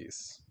this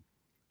piece?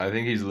 I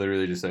think he's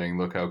literally just saying,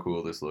 "Look how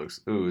cool this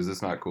looks. Ooh, is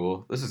this not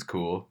cool? This is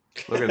cool.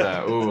 Look at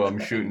that. Ooh, I'm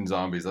shooting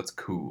zombies. That's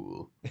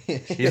cool."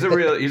 He's a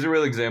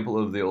real example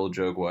of the old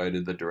joke. Why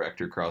did the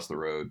director cross the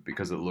road?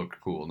 Because it looked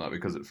cool, not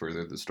because it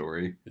furthered the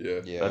story.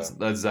 Yeah, Yeah.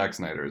 That's Zack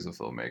Snyder as a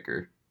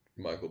filmmaker.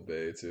 Michael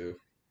Bay too.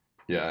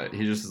 Yeah,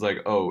 he just is like,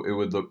 oh, it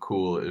would look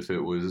cool if it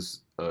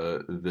was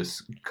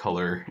this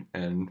color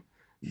and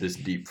this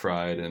deep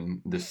fried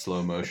and this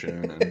slow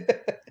motion and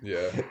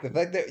Yeah. The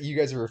fact that you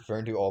guys are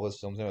referring to all those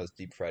films now as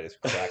deep fried is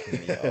cracking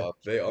me up.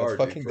 They That's are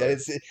fucking deep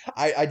that fried.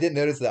 is. I didn't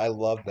notice that. I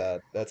love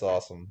that. That's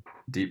awesome.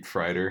 deep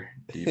fried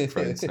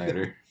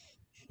Snyder.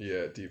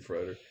 Yeah, deep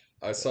fryer.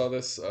 I saw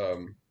this.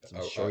 Some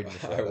showed in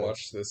the I shadow.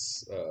 watched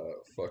this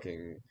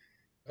fucking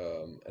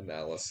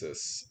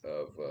analysis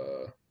of.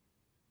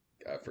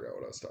 I forgot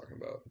what I was talking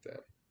about. Damn.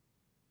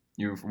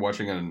 You're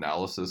watching an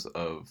analysis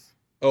of.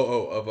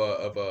 Of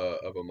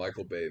a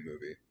Michael Bay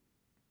movie,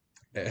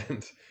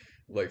 and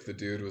like the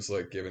dude was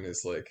like giving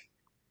his like.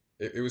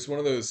 It was one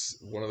of those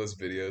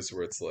videos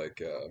where it's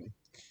like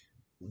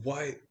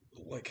why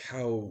like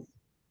how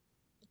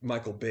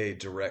Michael Bay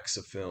directs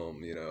a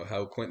film, you know,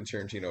 how Quentin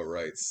Tarantino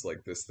writes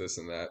like this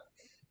and that,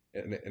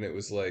 and it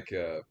was like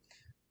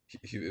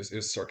it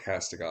was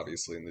sarcastic,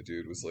 obviously, and the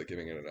dude was like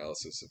giving an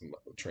analysis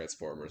of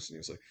Transformers, and he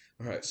was like,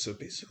 "All right, so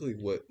basically,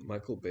 what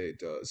Michael Bay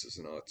does as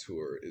an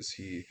auteur is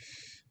he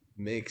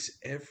makes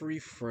every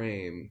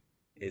frame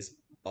as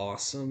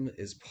awesome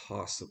as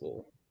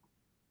possible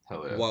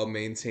Hell yeah. while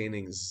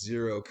maintaining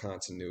zero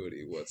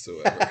continuity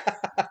whatsoever."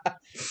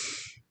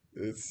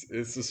 It's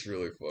just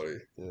really funny,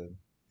 Dude.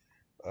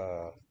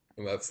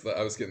 and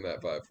I was getting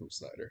that vibe from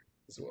Snyder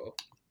as well.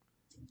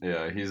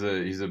 Yeah, he's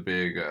a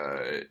big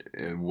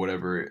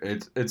whatever.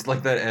 It's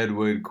like that Ed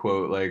Wood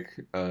quote, like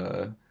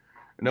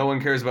no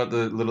one cares about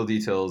the little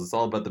details. It's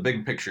all about the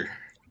big picture.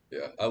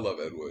 Yeah, I love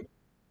Ed Wood.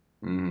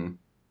 Hmm.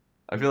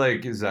 I feel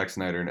like Zack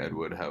Snyder and Ed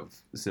Wood have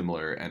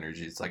similar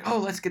energy. It's like, oh,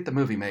 let's get the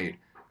movie made.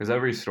 Because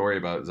every story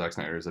about Zack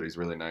Snyder is that he's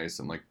really nice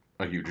and like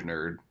a huge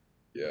nerd,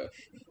 Yeah,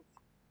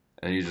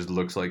 and he just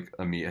looks like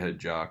a meathead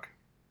jock.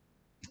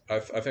 I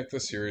think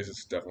this series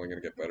is definitely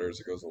going to get better as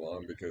it goes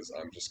along because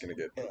I'm just going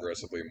to get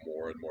progressively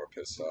more and more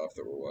pissed off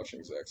that we're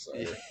watching Zack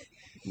Snyder.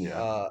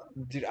 Yeah.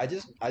 Dude, I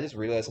just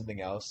realized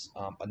something else.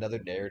 Another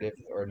narrative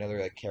or another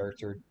like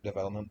character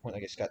development point I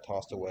guess got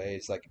tossed away.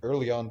 It's like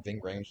early on,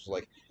 Ving Rhames was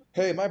like,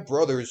 "Hey, my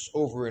brother's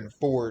over in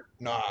Fort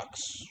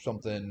Knox,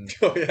 something."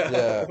 Oh yeah,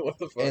 Yeah, what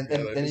the fuck? and Yeah,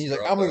 and, they and just he's like,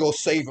 dropped "I'm gonna that. go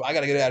save him. I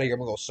gotta get out of here. I'm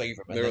gonna go save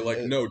him." And And they were then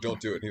like, "No, don't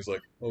do it." And he's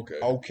like, "Okay,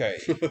 okay.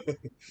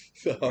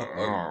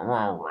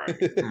 All right.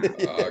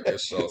 I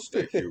guess I'll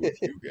stay here with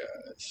you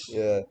guys."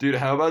 Yeah. Dude,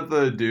 how about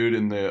the dude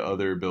in the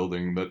other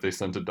building that they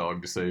sent a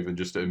dog to save and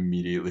just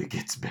immediately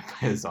gets bit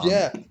by a zombie?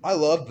 Yeah, I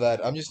love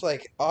that. I'm just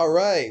like, all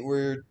right,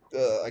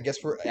 I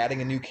guess we're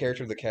adding a new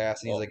character to the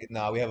cast, and he's Oh. like,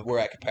 nah, we're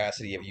at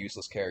capacity of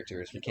useless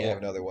characters. We can't have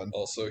another one.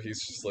 Also,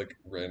 he's just like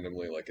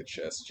randomly like a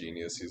chess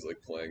genius. He's like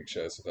playing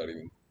chess without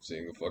even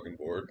seeing the fucking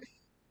board.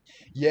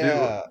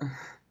 Yeah. Dude,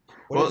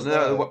 What well, is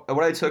no,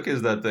 what I took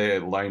is that they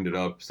lined it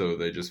up so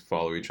they just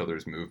follow each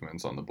other's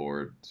movements on the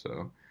board.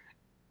 So,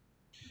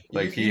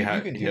 like You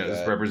can he do has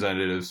that.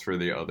 representatives for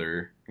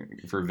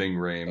for Ving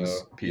Rhames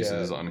Oh,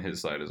 pieces yeah. on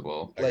his side as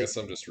well. I Like, guess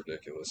I'm just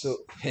ridiculous. So,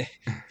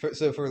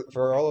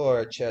 for all of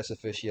our chess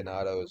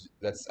aficionados,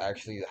 that's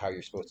actually how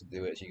you're supposed to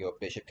do it. Is you go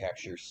bishop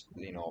captures,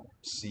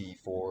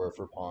 c4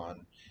 for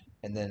pawn,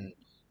 and then,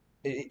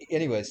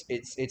 anyways,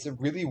 it's a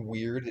really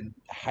weird and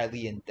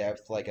highly in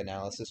depth like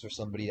analysis for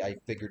somebody I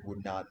figured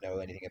would not know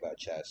anything about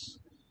chess.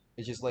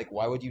 It's just like,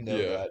 why would you know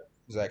Yeah. that,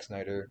 Zack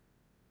Snyder?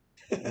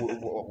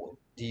 Do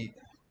you,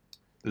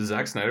 Does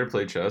Zack Snyder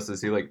play chess?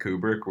 Is he like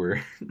Kubrick,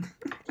 where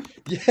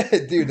yeah,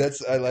 dude,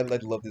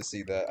 I'd love to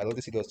see that. I'd love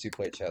to see those two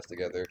play chess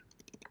together.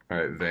 all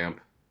right, Vamp.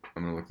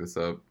 I'm gonna look this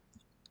up.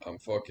 I'm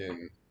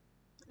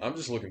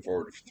just looking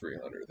forward to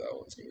 300. That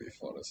one's gonna be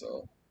fun as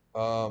hell.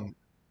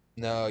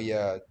 No,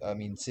 yeah. I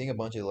mean, seeing a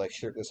bunch of like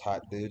shirtless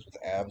hot dudes with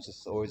abs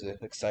is always an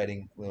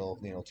exciting little,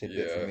 tidbit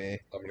Yeah, for me.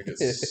 I'm gonna get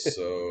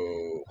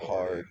so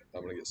Hard.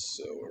 I'm gonna get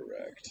so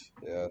erect.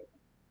 Yeah.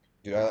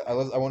 Dude, I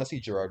want to see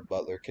Gerard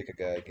Butler kick a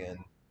guy again.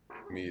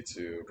 Me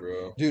too,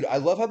 bro. Dude, I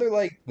love how they're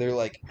like,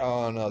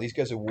 oh no, these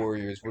guys are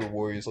warriors. We're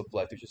warriors of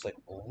life. They're just like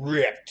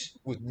ripped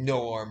with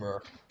no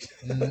armor.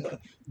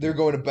 They're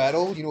going to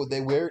battle. You know what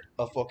they wear?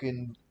 A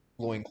fucking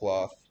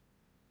loincloth.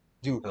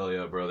 Dude, Hell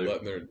yeah, brother.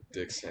 Letting their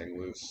dicks hang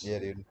loose. yeah,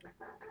 dude.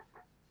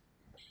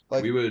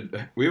 Like, we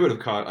would have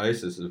caught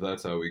ISIS if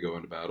that's how we go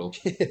into battle.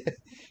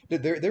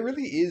 Dude, there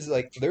really is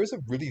like there's a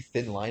really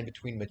thin line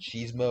between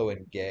machismo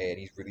and gay, and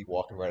he's really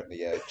walking right on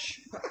the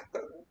edge.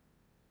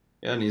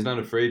 Yeah, and he's not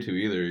afraid to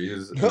either.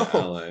 He's No. an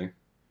ally.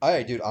 All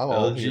right, dude, I'm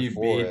all here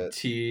for it.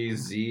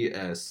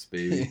 LGBTZS,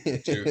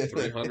 baby. Dude,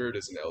 300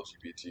 is an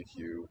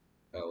LGBTQ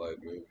allied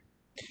movie.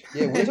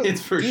 Yeah,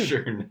 It's for dude,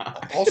 sure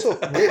not. Also,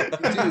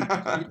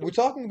 we're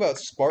talking about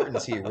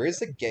Spartans here. Where's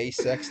the gay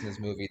sex in this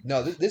movie?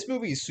 No, this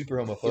movie is super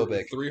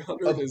homophobic.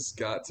 300 has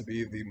got to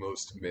be the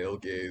most male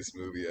gaze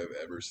movie I've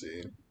ever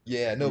seen.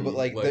 Yeah, no, but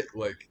like,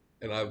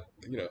 And I,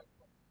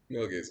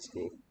 male gaze is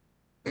cool.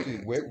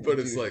 dude, But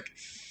it's dude, like,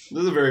 This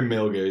is a very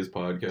male gaze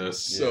podcast.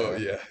 so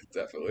yeah,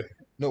 definitely.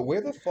 no,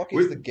 where the fuck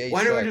is the gay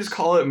Why sex? do we just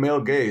call it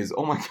male gaze?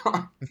 Oh my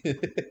god.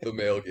 The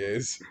male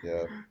gaze.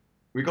 Yeah.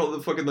 We call it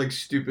the fucking like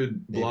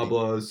stupid blah Maybe.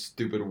 blah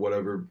stupid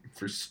whatever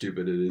for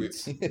stupid We,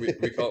 idiots.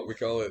 we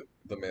call it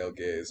the male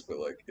gaze, but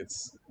like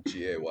it's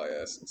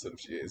GAYS instead of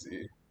GAZ.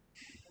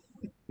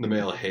 The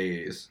male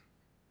haze.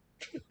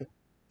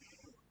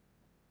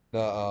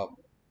 No,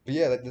 but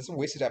yeah, like, there's a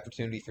wasted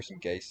opportunity for some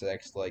gay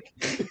sex. Like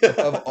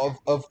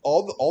of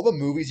all the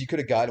movies you could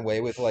have gotten away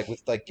with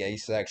gay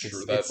sex, True,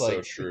 it's that's so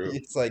like true.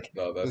 it's like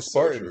No, the that's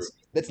so true. Spartans.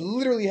 That's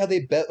literally how they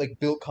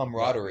built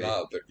camaraderie.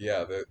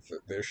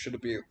 There should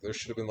have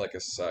been like a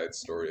side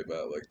story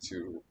about like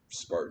two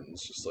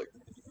Spartans just like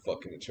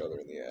fucking each other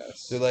in the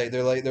ass.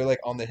 They're like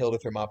on the hill to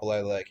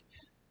Thermopylae, like,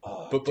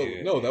 oh, But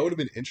dude. no, that would have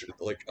been interesting.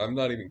 Like I'm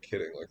not even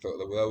kidding. Like that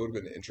would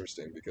have been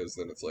interesting because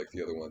then it's like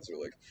the other ones are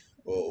like,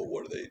 oh,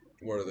 what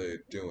are they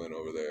doing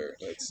over there?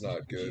 That's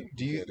not good.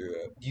 Do You you can't do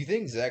that. do you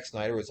think Zack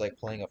Snyder was like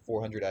playing a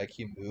 400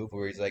 IQ move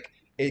where he's like,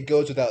 it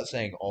goes without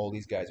saying all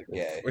these guys are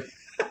gay.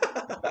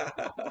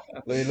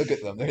 Like, look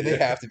at them, they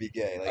Yeah. have to be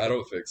gay. Like, I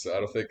don't think so. I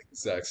don't think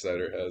Zack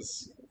Snyder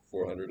has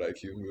 400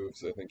 IQ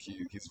moves. I think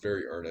he's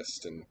very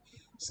earnest and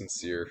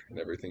sincere in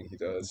everything he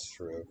does.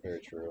 true,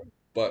 very true.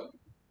 But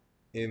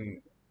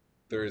in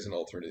there is an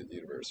alternate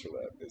universe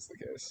where that is the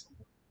case.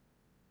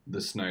 The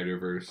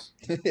Snyderverse.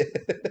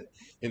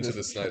 Into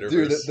the Snyderverse.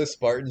 Dude, the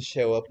Spartans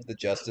show up at the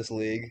Justice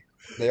League.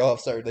 They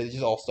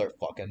just all start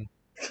fucking.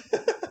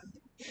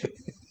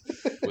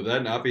 Would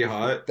that not be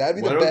hot? That'd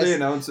be Why the don't best, they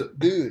announce it?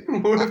 dude.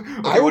 What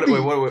if, I would be-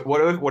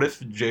 what if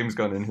James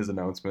Gunn in his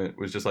announcement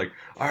was just like,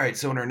 all right,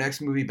 so in our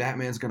next movie,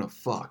 Batman's gonna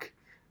fuck.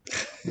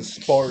 The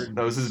Spartans.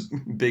 That was his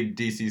big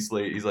DC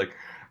slate. He's like,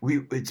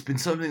 it's been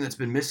something that's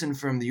been missing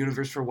from the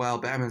universe for a while.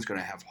 Batman's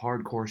gonna have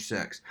hardcore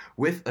sex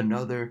with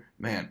another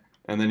man,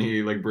 and then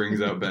he like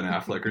brings out Ben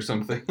Affleck or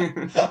something.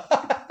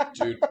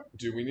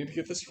 Dude, we need to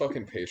get this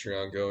fucking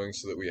Patreon going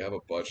so that we have a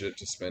budget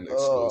to spend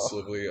Oh.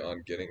 exclusively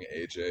on getting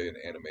AJ an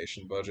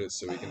animation budget,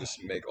 so we can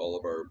just make all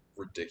of our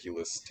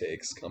ridiculous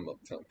takes come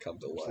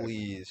to life.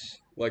 Please.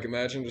 Like,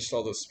 imagine just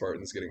all those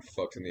Spartans getting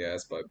fucked in the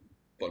ass by a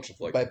bunch of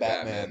like By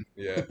Batman.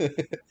 Yeah,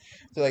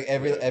 So like Yeah.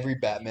 every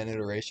Batman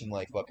iteration,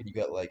 like fucking, you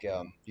got like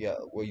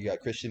you got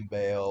Christian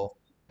Bale,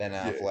 Ben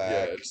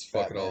Affleck, yeah, just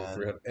fucking all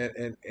Batman.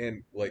 300,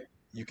 and like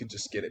you can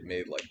just get it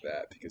made like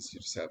that because you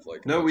just have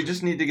like a No, bunch we of-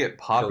 just need to get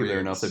popular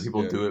enough that Koreans,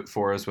 people yeah. do it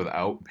for us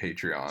without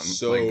Patreon.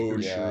 so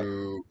like, Yeah.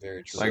 true.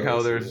 Very true. like so how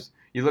true. there's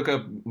you look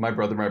up my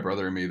brother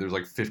and me. There's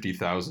like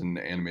 50,000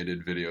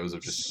 animated videos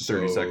of just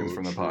 30 So seconds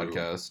from the true.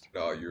 podcast.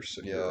 No, you're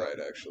Yeah. right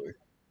actually.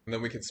 And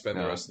then we can spend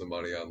the Yeah. rest of the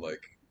money on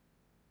like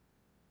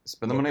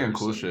Spend the money on Hookers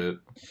cool and shit.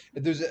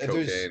 If there's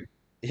cocaine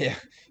yeah,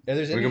 if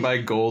there's We any can buy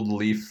gold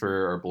leaf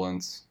for our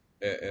blunts.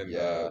 and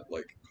Yeah.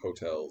 like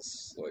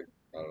hotels, like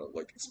I don't know,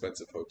 like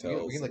expensive we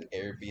hotels. can like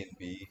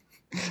Airbnb.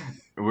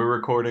 We're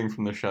recording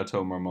from the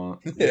Chateau Marmont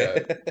Yeah.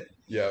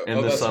 Yeah, in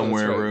the that's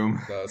somewhere right.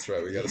 room. No, that's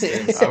right. We gotta stay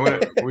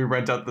in We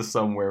rent out the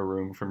somewhere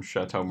room from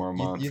Chateau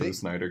Marmont you for the think-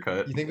 Snyder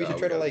cut. You think we Yeah, should we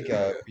try to gotta like do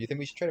that. you think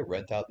we should try to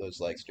rent out those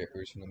like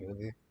strippers from the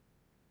movie?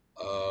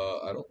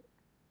 I don't.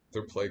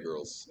 They're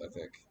playgirls, I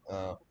think.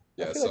 Uh,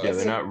 Yeah, feel so like Yeah, I they're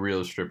think- not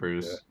real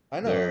strippers. Yeah. I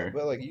know, They're-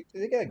 but like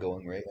they got a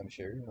going rate, I'm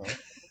sure. You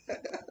know.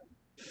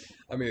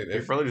 I mean, They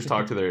if probably just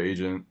talk to their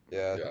agent,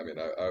 Yeah. yeah, I mean,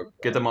 I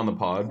get them on the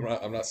pod.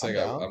 I'm not saying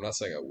down. I'm not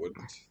saying I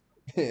wouldn't.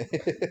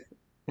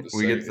 I'm just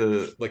We saying, get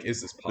the like,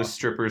 is this possible? the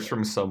strippers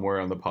from somewhere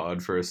on the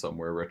pod for a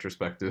somewhere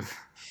retrospective.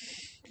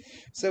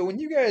 So when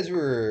you guys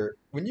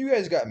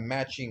got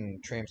matching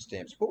tramp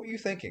stamps, what were you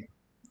thinking?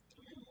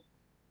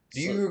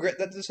 Do you So- regret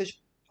that decision?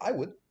 I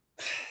would.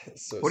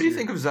 So What do you you're-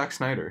 think of Zack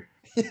Snyder?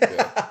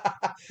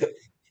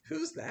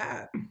 Who's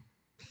that?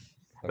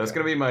 That's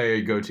gonna be my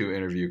go-to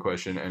interview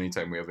question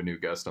anytime we have a new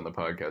guest on the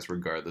podcast,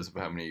 regardless of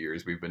how many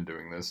years we've been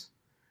doing this.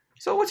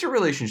 So, what's your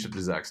relationship to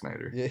Zack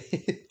Snyder? Yeah.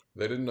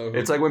 They didn't know. Who,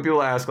 It's like when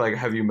people ask, like,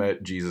 "Have you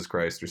met Jesus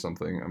Christ or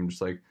something?" I'm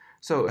just like,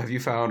 "So, have you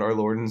found our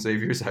Lord and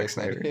Savior Zack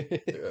Snyder?"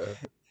 Yeah,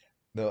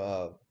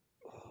 No,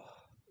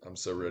 I'm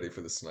so ready for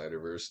the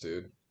Snyderverse,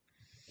 dude.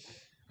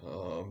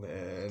 Oh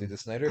man, dude, the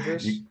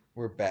Snyderverse, You-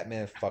 where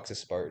Batman fucks a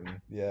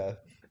Spartan. Yeah.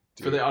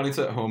 For the audience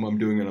at home, I'm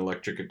doing an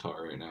electric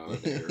guitar right now.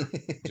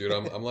 dude,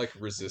 I'm like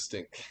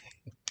resisting.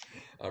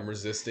 I'm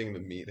resisting the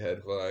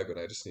meathead vibe, and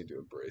I just need to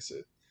embrace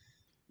it.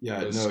 Yeah,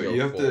 Let's no, go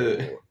you have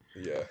to full-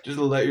 Yeah, just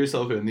let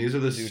yourself in. These are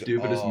the Dude,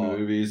 stupidest oh.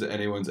 movies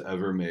anyone's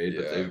ever made,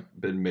 but Yeah. they've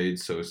been made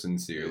so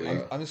sincerely.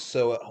 Yeah. I'm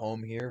so at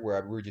home here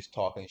where we're just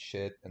talking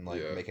shit and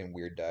like Yeah. making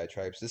weird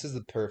diatribes. This is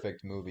the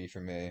perfect movie for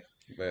me.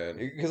 man.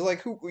 Because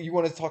like, who you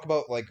want to talk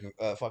about like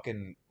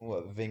fucking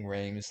Ving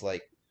Rhames,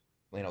 like,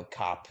 you know,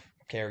 cop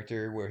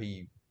character where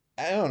he,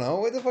 I don't know,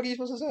 what the fuck are you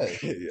supposed to say?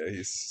 Yeah,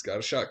 he's got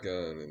a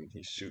shotgun and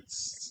he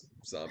shoots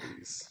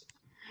zombies.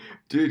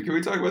 Dude, can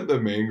we talk about the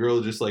main girl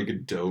just like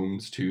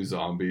domes two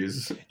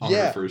zombies on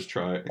Yeah. her first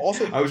try?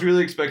 Also, I was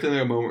really expecting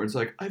like a moment where it's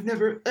like, I've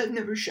never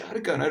shot a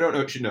gun. I don't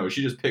know.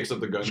 She just picks up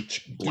the gun,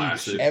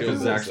 blasts it. everyone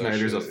Because Zack does that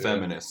Snyder's a shit, yeah.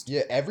 feminist.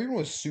 yeah, everyone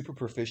was super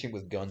proficient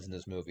with guns in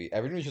this movie.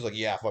 Everyone was just like,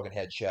 yeah, fucking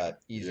headshot,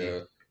 easy. Yeah.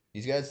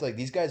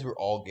 These guys were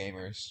all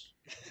gamers.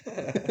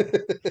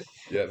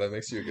 Yeah, that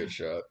makes you a good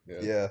shot. Yeah.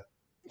 Yeah.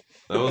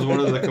 That was one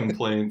of the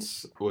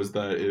complaints, was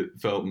that it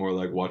felt more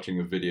like watching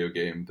a video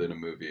game than a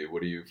movie.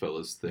 What do you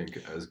fellas think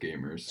as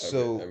gamers?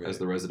 So, As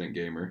the resident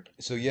gamer.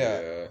 so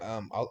yeah,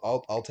 Yeah.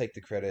 I'll take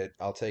the credit.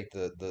 I'll take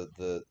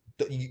the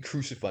you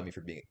crucify me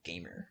for being a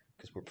gamer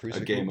because A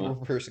gamer.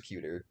 we're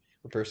persecuted.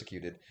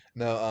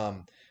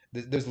 No,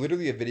 there's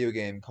literally a video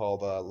game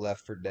called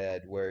Left 4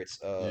 Dead where it's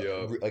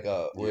Yup. like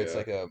a where it's Yeah.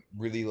 like a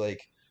really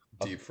like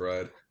a, Deep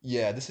fried.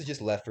 yeah, this is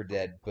just Left 4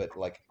 Dead but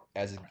like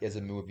as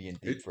a movie and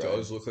deep It fried.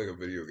 does look like a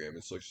video game.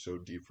 It's like so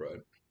deep fried.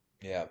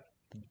 Yeah.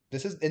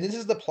 This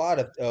is the plot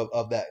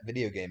of that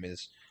video game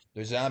is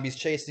there's zombies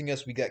chasing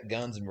us, we got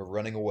guns and we're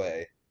running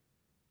away.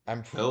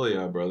 I'm Hell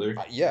yeah, brother.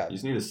 yeah. You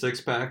just need a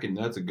 6-pack and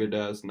that's a good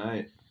ass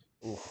night.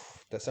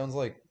 Oof, that sounds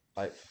like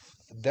I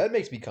that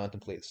makes me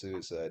contemplate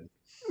suicide.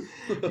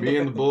 Me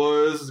and the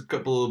boys, a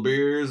couple of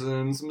beers,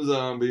 and some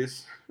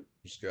zombies.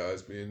 Just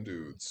guys being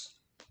dudes.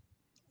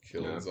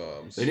 Killing Yeah.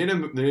 zombies. They need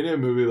a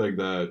movie like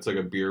that. It's like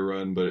a beer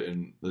run, but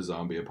in the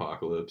zombie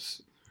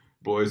apocalypse.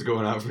 Boys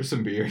going out for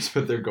some beers,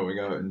 but they're going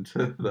out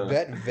into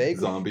the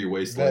zombie That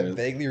wasteland.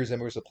 vaguely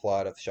resembles the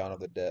plot of Shaun of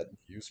the Dead.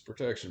 Use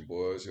protection,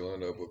 boys. You'll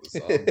end up with a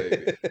zombie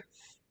baby.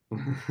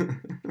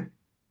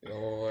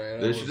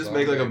 They should just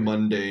make like a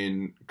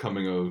mundane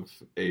coming of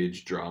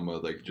age drama,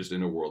 like just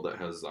in a world that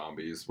has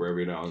zombies, where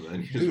every now and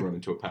then you just Dude, run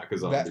into a pack of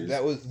zombies.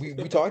 That was we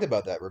talked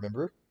about that,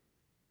 remember?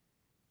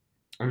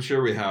 I'm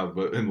sure we have,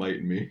 but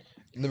enlighten me.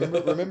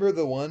 Remember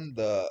the one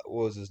what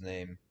was his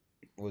name?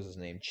 What was his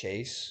name?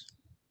 Chase?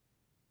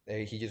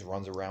 He just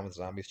runs around with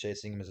zombies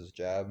chasing him as his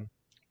job.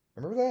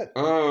 Remember that?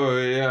 Oh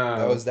yeah.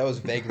 That was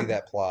vaguely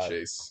that plot.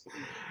 Chase.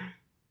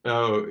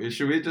 Oh,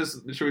 should we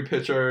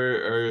pitch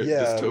our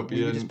Yeah,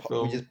 dystopian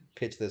film? we just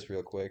pitch this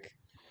real quick.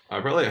 I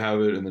probably have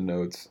it in the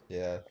notes.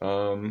 Yeah.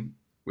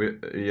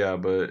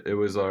 But it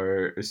was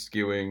our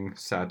skewing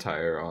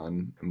satire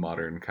on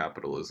modern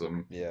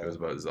capitalism. Yeah. It was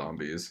about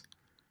zombies.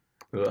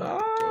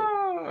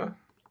 Ah!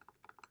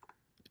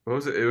 What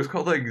was it? It was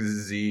called like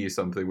Z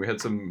something. We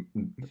had some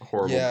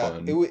horrible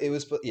pun. it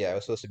was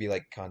supposed to be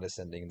like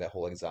condescending, that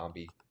whole like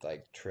zombie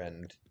like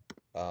trend.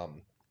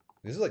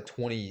 This is like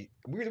 20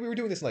 we were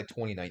doing this in like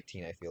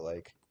 2019, I feel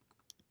like.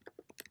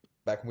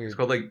 Back when we were It's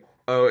called like,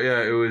 oh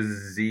yeah, it was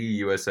Z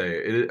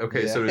USA.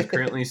 Okay, so Yeah. it is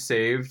currently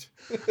saved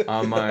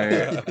on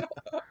my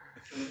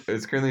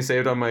it's currently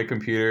saved on my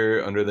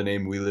computer under the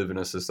name We Live in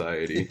a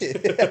Society.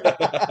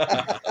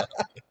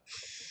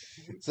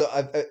 So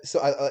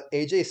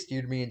AJ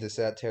steered me into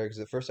satire because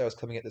at first I was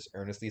coming at this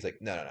earnestly. He's like,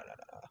 no,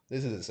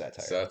 this is a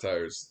satire.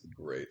 Satire's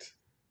great.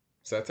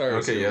 Satire.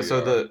 Okay, yeah.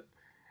 So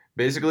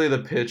basically the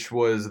pitch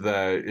was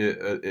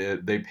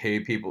that they pay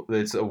people.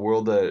 It's a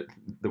world that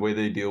the way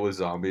they deal with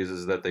zombies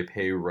is that they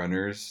pay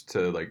runners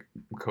to like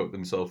coat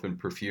themselves in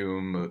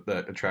perfume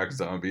that attracts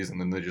zombies, and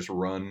then they just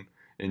run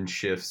in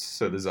shifts,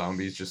 so the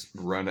zombies just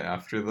run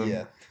after them.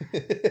 Yeah.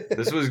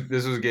 This was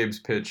Gabe's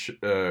pitch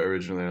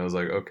originally, and I was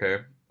like, okay,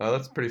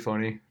 that's pretty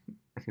funny.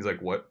 He's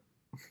like, what?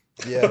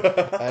 Yeah,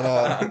 and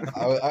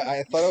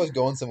I thought I was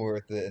going somewhere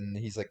with it, and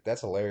he's like,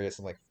 "That's hilarious."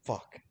 I'm like,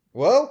 "Fuck."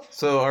 Well,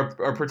 So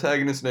our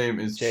protagonist name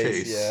is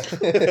Chase.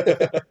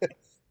 yeah.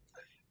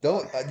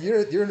 Don't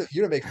you're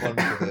gonna make fun of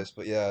me for this,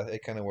 but yeah,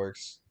 it kind of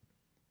works.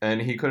 And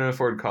he couldn't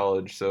afford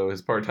college, so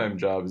his part-time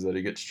job is that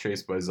he gets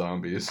chased by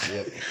zombies.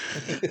 Yep.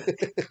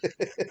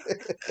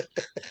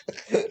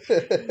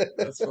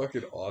 That's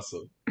fucking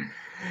awesome.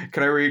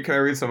 Can I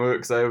read some of it?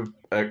 Because I have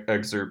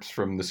excerpts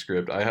from the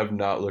script. I have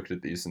not looked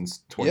at these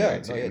since Yeah,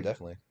 2019. yeah,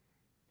 definitely.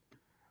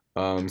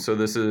 So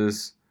this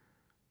is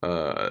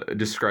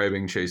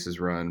describing Chase's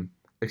run.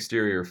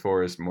 Exterior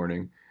forest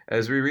morning.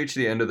 As we reach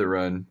the end of the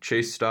run,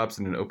 Chase stops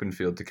in an open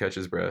field to catch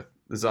his breath.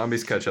 The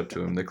zombies catch up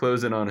to him. They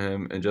close in on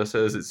him, and just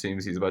as it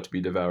seems he's about to be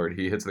devoured,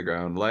 he hits the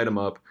ground, light him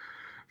up.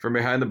 From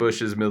behind the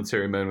bushes,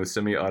 military men with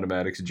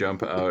semi-automatics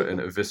jump out and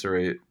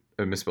eviscerate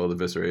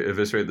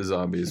the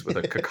zombies with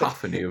a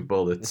cacophony of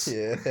bullets.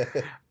 Yeah.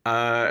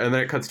 And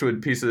then it cuts to a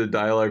piece of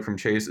dialogue from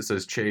Chase. It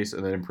says Chase,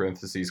 and then in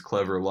parentheses,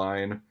 clever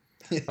line.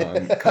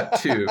 Cut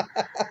to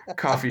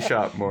coffee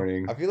shop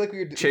morning. I feel like we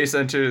were Chase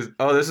enters.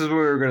 Oh, this is where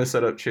we were going to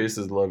set up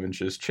Chase's love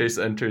interest. Chase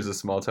enters a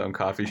small town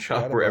coffee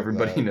shop where about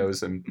everybody that.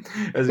 knows him.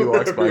 As he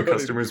walks by,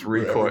 customers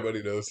where recoil.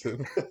 Everybody knows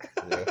him.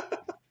 Yeah.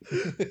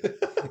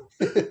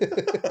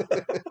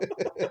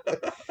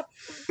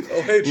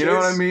 Oh, hey, Chase. You know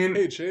what I mean?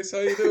 Hey, Chase, how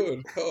you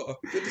doing? Oh,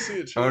 good to see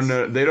you, Chase. Oh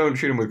no, they don't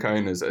treat him with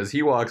kindness. As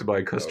he walks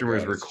by,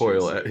 customers God, it's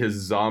recoil Chase. at his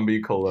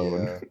zombie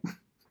cologne.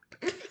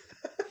 Yeah.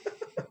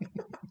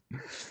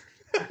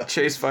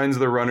 Chase finds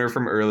the runner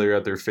from earlier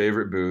at their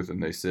favorite booth,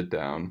 and they sit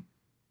down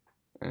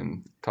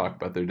and talk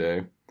about their day.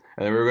 And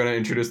then we were going to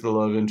introduce the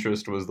love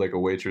interest, was like a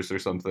waitress or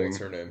something. What's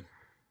her name?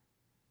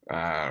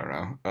 I don't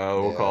know.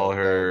 We'll Yeah, call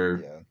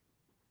her yeah.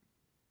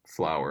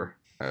 Flower.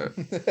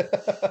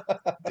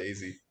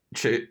 Daisy.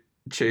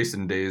 Chase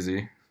and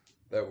Daisy.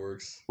 That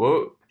works.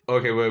 Whoa.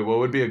 Okay, wait. What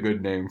would be a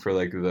good name for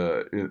like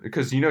the?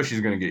 Because you know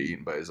she's gonna get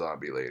eaten by a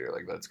zombie later.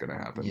 Like that's gonna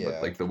happen. Yeah.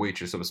 But like the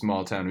waitress of a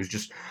small town who's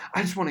just,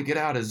 I just want to get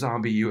out of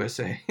zombie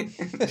USA.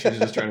 She's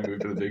just trying to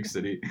move to the big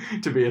city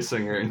to be a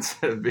singer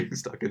instead of being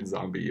stuck in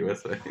zombie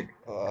USA.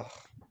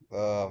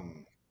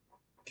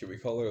 Can we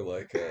call her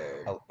like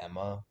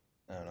Emma?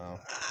 I don't know.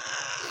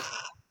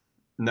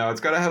 No,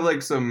 it's gotta have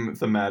like some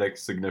thematic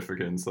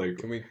significance. Like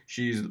can we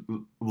she's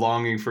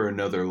longing for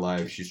another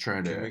life. She's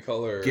trying can we to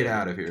call her get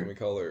out of here. Can we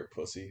call her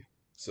Pussy?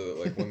 So that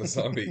like when the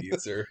zombie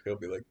eats her, he'll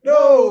be like,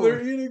 "No,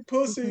 they're eating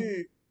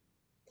pussy."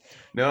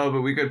 No, but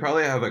we could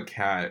probably have a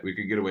cat. We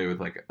could get away with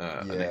like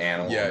an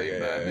animal. Yeah,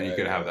 named that, and then you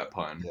could have that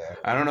pun. Yeah.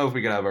 I don't know if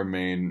we could have our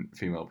main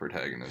female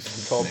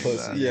protagonist Called named Pussy.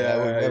 that. Yeah,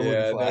 that would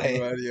never fly.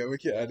 mind. Yeah, we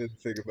can't. I didn't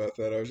think about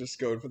that. I was just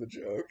going for the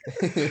joke.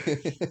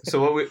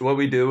 So what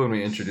we do when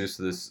we introduce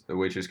this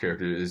waitress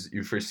character is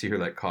you first see her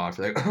like cough,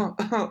 you're like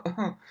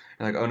and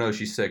like oh no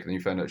she's sick, and then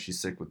you find out she's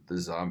sick with the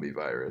zombie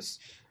virus.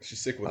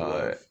 She's sick with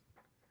love.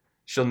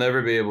 She'll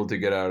never be able to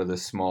get out of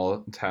this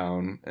small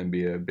town and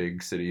be a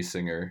big city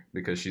singer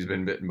because she's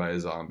been bitten by a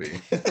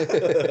zombie.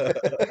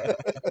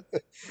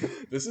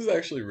 This is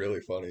actually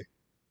really funny.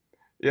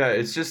 Yeah,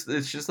 it's just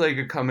like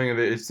a coming of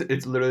age.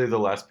 It's literally the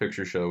Last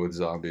Picture Show with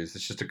zombies.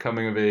 It's just a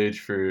coming of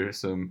age for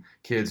some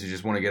kids who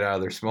just want to get out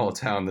of their small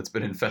town that's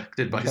been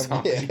infected by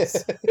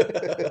zombies.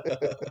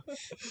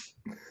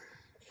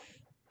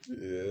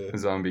 Yeah.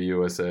 Zombie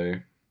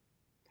USA.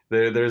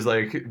 There's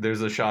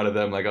a shot of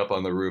them like up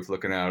on the roof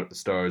looking out at the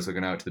stars,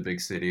 looking out to the big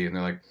city, and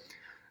they're like,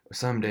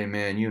 someday,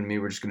 man, you and me,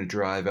 we're just gonna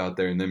drive out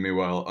there. And then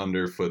meanwhile,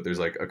 underfoot, there's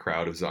like a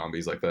crowd of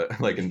zombies like that,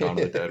 like in Dawn of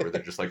the Dead, where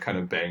they're just like kind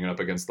of banging up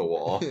against the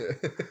wall,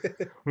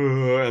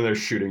 and they're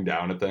shooting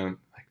down at them.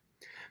 Like,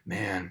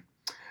 man,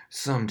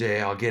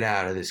 someday I'll get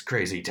out of this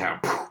crazy town.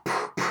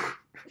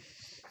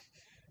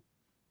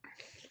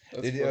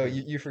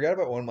 You forgot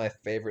about one of my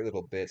favorite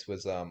little bits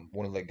was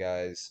one of the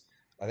guys,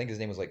 I think his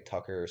name was like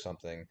Tucker or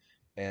something,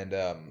 and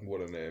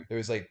What a name. there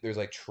was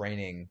like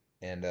training,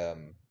 and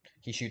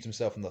he shoots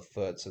himself in the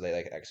foot so they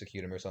like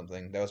execute him or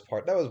something. That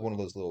was one of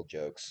those little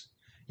jokes.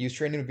 He was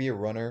training to be a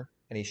runner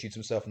and he shoots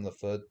himself in the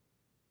foot.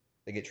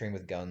 They get trained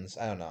with guns.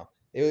 I don't know.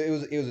 It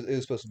was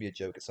supposed to be a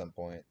joke at some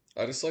point.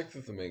 I just like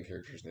that the main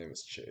character's name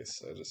is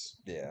Chase. I just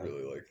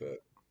really like that.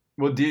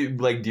 Well, do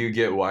you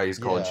get why he's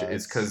called? Yeah,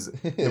 It's because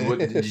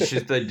it's-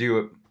 did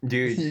you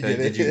get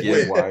get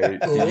it? why?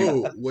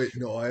 Wait,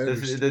 no, I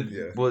understand.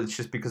 Yeah. Well, it's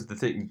just because the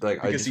thing like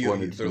I Because just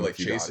wanted to they're know like if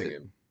you got chasing it.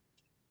 him.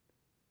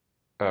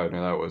 Oh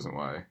no, that wasn't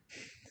why.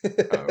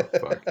 Oh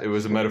fuck! It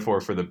was a metaphor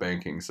for the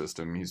banking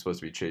system. He's supposed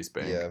to be Chase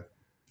Bank. Yeah.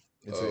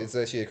 It's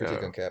actually a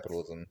critique on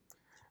capitalism.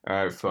 All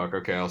right, fuck.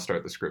 Okay, I'll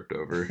start the script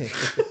over.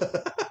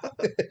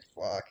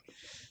 Fuck.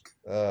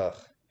 Ugh,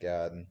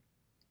 God.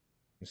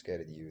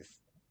 Misguided youth.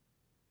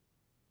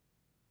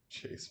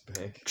 Chase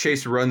Bank.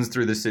 Chase runs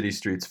through the city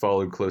streets,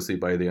 followed closely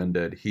by the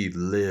undead. He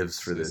lives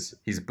for this.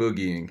 He's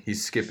boogieing,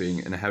 he's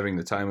skipping, and having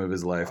the time of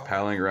his life,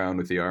 palling around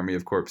with the army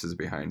of corpses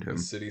behind him.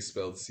 The city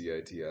spelled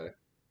C-I-T-I.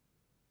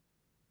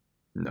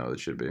 No, it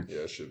should be.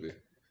 Yeah, it should be.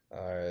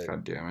 Alright.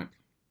 God damn it.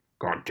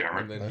 God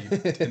damn And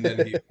it.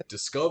 then he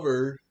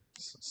discovered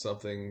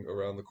something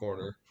around the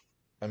corner.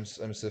 And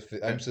then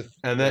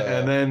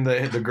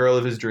the girl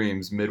of his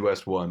dreams,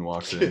 Midwest One,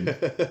 walks in.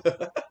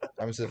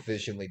 I'm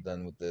sufficiently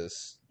done with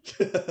this.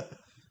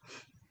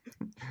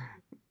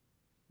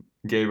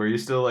 Gabe, are you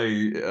still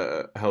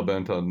like hell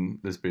bent on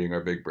this being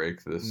our big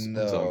break? This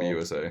No, Zombie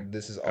USA.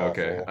 This is awful.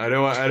 Okay, I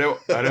don't want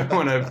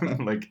to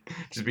like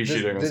just be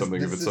shitting on something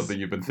if it's something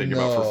you've been thinking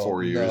about for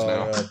 4 years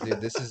now. No,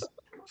 dude, this is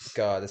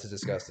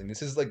disgusting.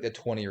 This is like a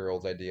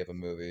 20-year-old's idea of a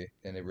movie,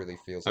 and it really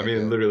feels. I Like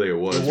mean, literally, it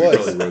was. It We was.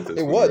 probably wrote this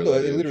It when was. we No, were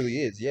it that age.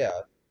 literally is. Yeah,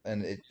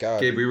 and it. God.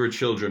 Gabe, we were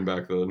children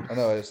back then. I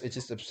know. It's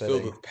just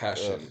upsetting. Filled with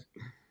passion.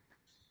 Ugh.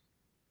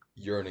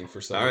 Yearning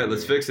for something. All right,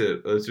 let's new. fix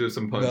it. Let's do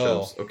some punch No.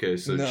 ups. Okay,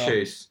 so No.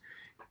 Chase,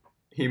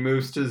 he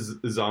moves to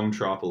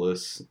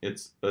Zomtropolis.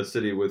 It's a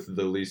city with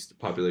the least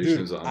population of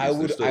Dude, zombies. I There's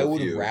would still a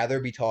few. rather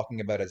be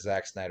talking about a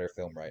Zack Snyder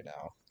film right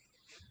now.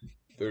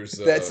 There's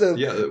That's a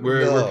Yeah,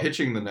 we're no.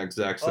 pitching the next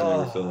Zack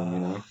Snyder film. You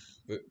know.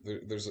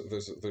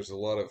 there's a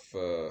lot of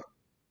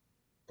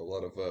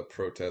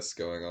protests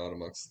going on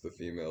amongst the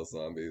female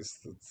zombies.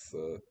 That's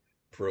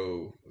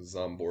pro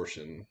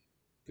zombortion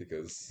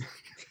because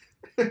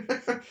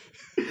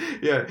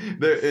Yeah,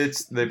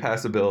 they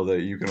pass a bill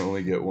that you can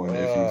only get one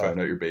if you find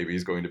out your baby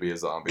is going to be a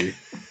zombie.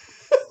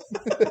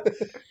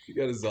 you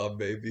got a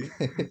zombie baby.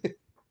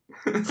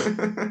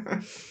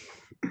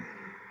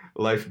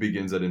 Life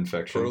begins at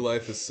infection. Pro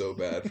life is so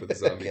bad for the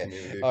zombie Okay.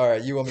 community. All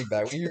right, you want me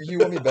back? You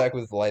want me back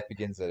with life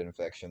begins at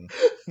infection.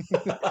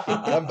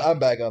 I'm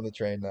back on the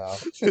train now.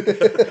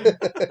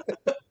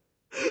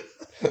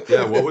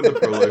 Yeah, what would the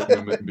pro-life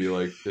movement be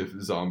like if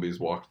zombies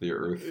walked the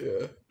earth?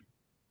 Yeah.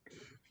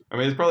 I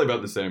mean, it's probably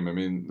about the same. I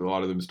mean, a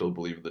lot of them still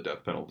believe in the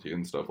death penalty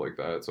and stuff like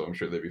that, so I'm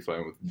sure they'd be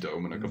fine with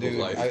Dome and a couple Dude, of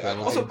life.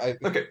 Also,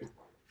 Okay.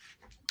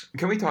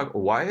 Can we talk?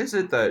 Why is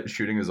it that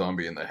shooting a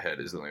zombie in the head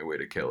is the only way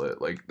to kill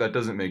it? Like, that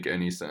doesn't make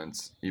any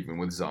sense, even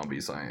with zombie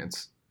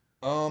science.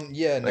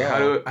 Yeah, Like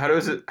no. how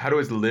do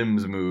his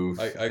limbs move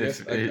I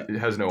guess if it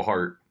has no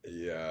heart?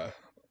 yeah.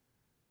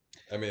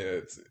 I mean,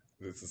 it's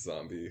a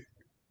zombie.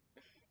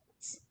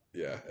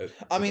 Yeah, I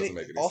it mean, doesn't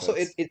make any also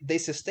sense. they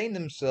sustain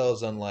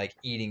themselves on like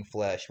eating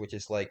flesh, which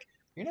is like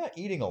you're not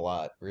eating a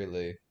lot,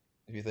 really,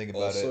 if you think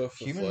about it. Also, if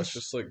the flesh Humans,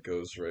 just like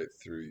goes right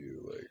through you,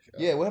 like I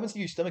yeah. don't What know, happens if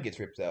your stomach gets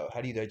ripped out? How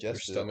do you your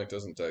digest it? stomach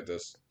doesn't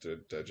digest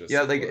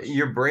Yeah, the like flesh.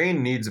 your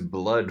brain needs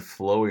blood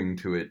flowing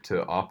to it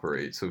to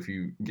operate. So if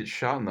you get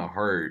shot in the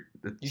heart,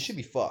 You should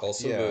it's be fucked.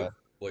 Also, Yeah.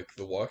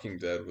 The Walking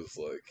Dead was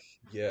like,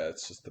 yeah,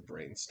 it's just the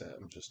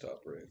brainstem just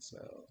operates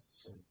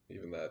now.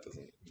 Even that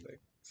doesn't make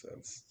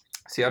sense.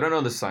 see, I don't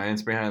know the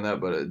science behind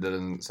that, but it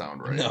doesn't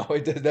sound right. No,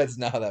 that's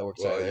not how that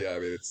works Well, either. yeah, I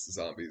mean, it's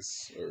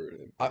zombies or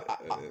I,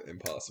 I,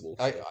 impossible.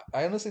 I, So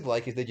I honestly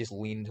like if they just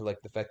lean into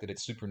like the fact that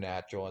it's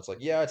supernatural. It's like,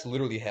 yeah, it's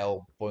literally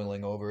hell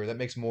boiling over. That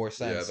makes more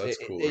yeah, sense. that's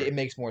It cooler.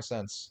 makes more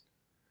sense.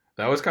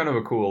 That was kind of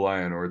a cool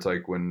line, where it's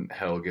like when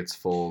hell gets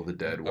full, the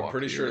dead I'm walk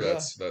pretty the sure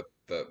earth. Yeah,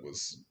 that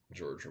was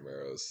George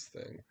Romero's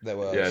thing. that Yeah,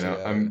 was. no,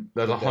 Yeah,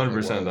 that's it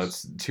definitely 100%. was.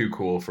 That's too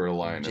cool for a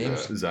line in Yeah,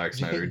 James, a Zack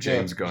Snyder, no,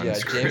 James Gunn yeah,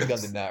 James Gunn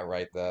script. did not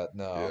write that.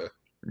 No. yeah.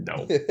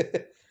 No,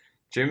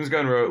 James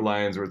Gunn wrote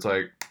lines where it's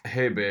like,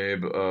 "Hey,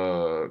 babe,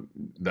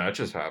 that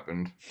just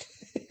happened.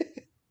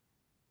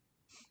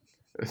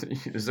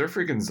 Is there a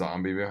freaking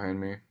zombie behind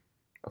me?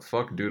 A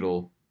fuck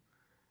doodle.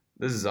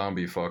 This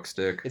zombie fuck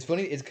stick." It's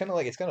funny. It's kind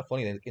of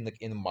funny that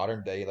in the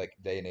modern day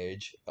day and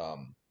age,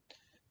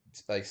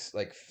 it's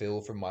like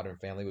Phil from Modern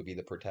Family would be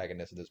the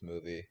protagonist of this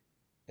movie,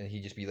 and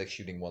he'd just be like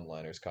shooting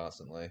one-liners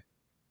constantly.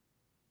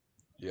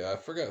 Yeah, I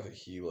forgot that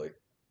he like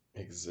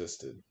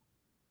existed.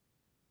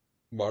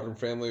 Modern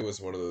Family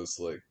was one of those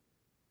like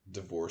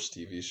divorce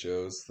TV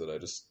shows that I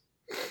just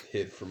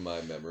hid from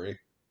my memory.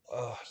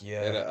 Oh And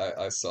yeah.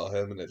 I saw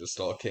him and it just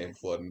all came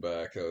flooding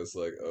back. I was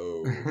like,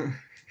 oh,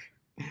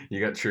 You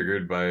got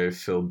triggered by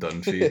Phil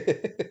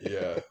Dunphy.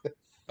 yeah.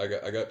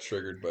 I got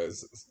triggered by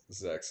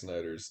Zack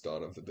Snyder's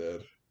Dawn of the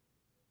Dead.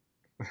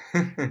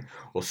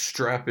 Well,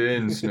 strap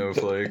in,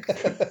 Snowflake.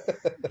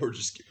 We're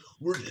just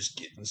we're just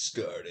getting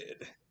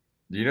started.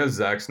 Do you know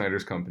Zack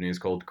Snyder's company is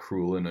called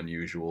Cruel and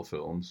Unusual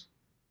Films?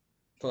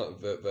 Huh,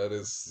 that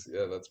is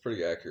yeah, that's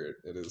pretty accurate.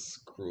 It is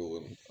cruel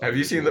and Have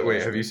you seen the unusual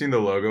wait? Have you punishment. seen the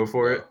logo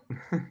for it?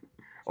 No.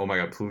 Oh my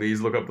god!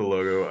 Please look up the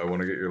logo. I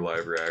want to get your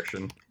live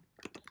reaction.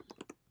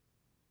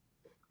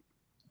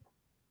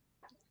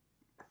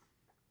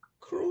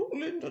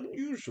 Cruel and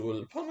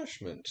unusual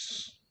punishment.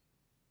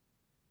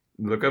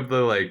 Look up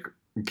the like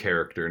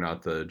character,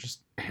 not the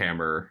just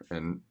hammer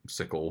and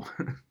sickle.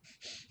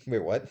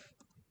 Wait, what?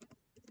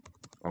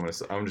 I'm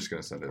just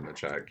gonna send it in the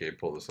chat. Gabe,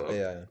 pull this up.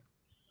 Yeah.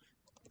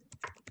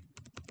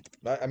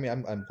 I mean,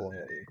 I'm pulling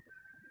it at you.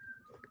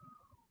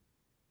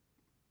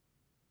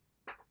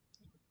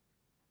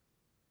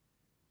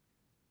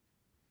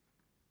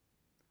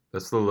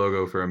 That's the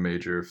logo for a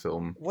major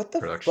film What the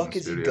production fuck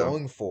is he studio.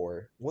 going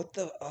for? What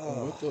the?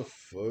 What the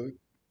fuck?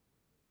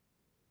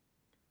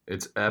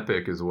 It's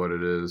epic, is what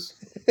it is.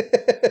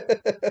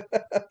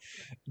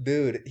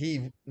 Dude,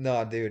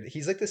 dude.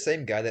 He's like the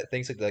same guy that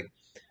thinks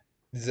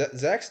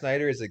Zack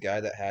Snyder is the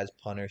guy that has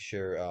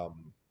Punisher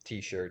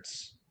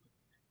t-shirts.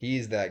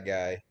 He's that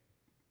guy.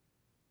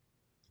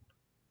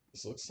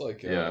 This looks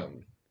like Yeah.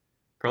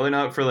 Probably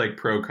not for like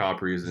pro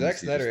cop reasons. Zack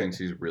He Snyder. just thinks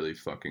he's really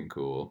fucking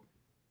cool.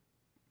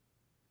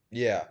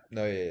 Yeah.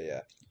 No,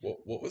 yeah.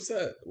 what was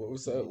that? What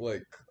was that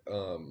like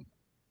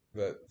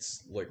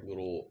that's like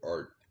little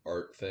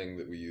art thing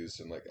that we used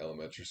in like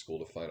elementary school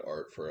to find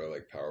art for our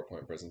like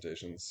PowerPoint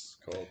presentations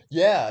called?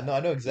 Yeah, no, I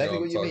know You know exactly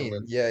what what I'm you talking mean.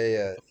 about?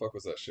 Yeah. What the fuck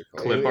was that shit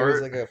called? Clip It was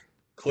art? like a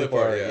Clip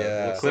art, yeah. It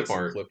yeah. looks Clip like some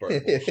art. clip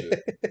art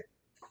bullshit.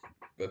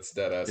 That's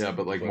dead ass. Yeah,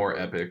 but like clip more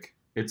art. epic.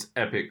 It's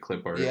epic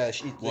clip art. Yeah,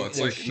 Well, it's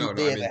they like shoot, no, I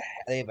mean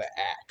they have an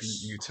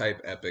axe. you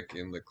type epic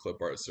in the clip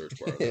art search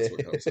bar. That's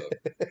what comes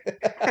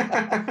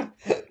up.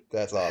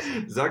 That's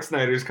awesome. Zack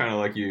Snyder's kind of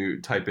like you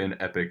type in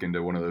epic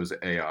into one of those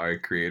AI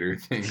creator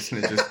things,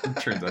 and it just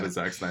turns out a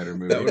Zack Snyder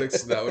movie.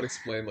 That would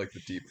explain like the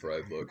deep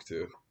fried look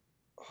too.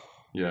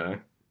 Yeah.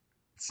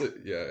 So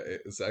yeah,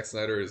 Zack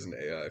Snyder is an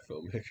AI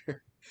filmmaker.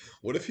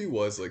 What if he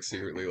was like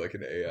secretly like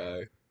an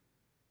AI,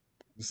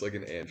 just like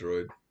an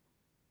android?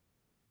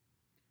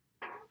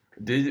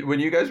 When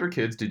you guys were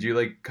kids, did you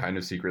like kind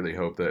of secretly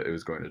hope that it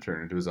was going to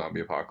turn into a zombie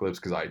apocalypse?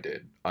 Because I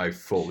did. I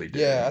fully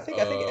did. Yeah, I think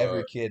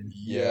every kid.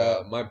 Yeah,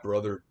 my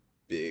brother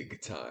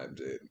big time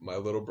did. My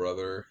little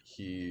brother,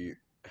 he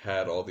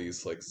had all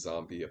these like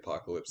zombie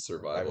apocalypse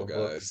survival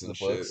Bible guides books, and the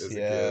shit books. as a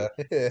Yeah.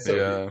 kid. So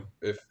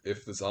Yeah.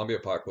 if the zombie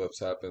apocalypse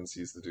happens,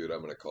 he's the dude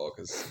I'm gonna call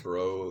because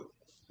bro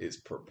is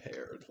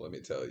prepared. Let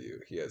me tell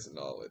you, he has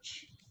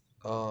knowledge.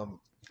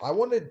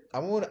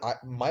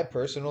 My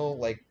personal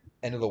like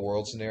end of the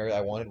world scenario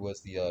I wanted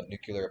was the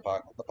nuclear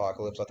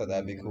apocalypse. I thought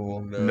that'd be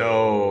cool.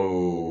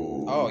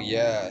 No. Oh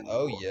yeah,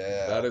 oh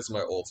yeah. That is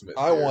my ultimate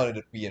I fear. wanted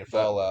to be in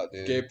Fallout,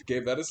 dude.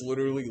 Gabe, that is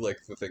literally like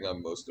the thing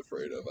I'm most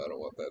afraid of. I don't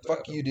want that to Fuck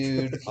happen. you,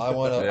 dude. I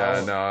wanna. Yeah,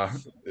 I, nah.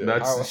 Yeah.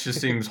 It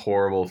just seems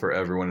horrible for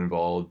everyone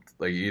involved.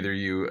 Like either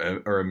you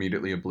are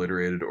immediately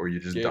obliterated or you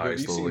just Gabe, die have you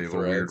seen slowly of a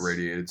weird Threads?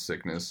 radiated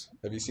sickness.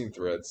 Have you seen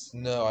Threads?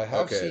 No, I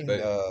have Okay, seen.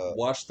 then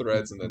watch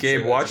Threads and then Gabe,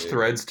 say that watch to me.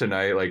 Threads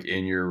tonight, like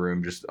in your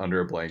room, just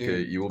under a blanket.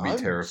 Dude, You will be I'm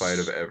terrified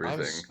of s-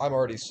 everything. I'm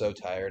already so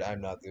tired.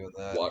 I'm not doing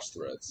that. Watch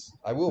Threads.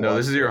 I will. No, watch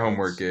this is your Threads.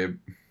 homework, Gabe.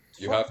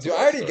 You have to. Dude, I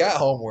watch already Threads. got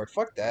homework.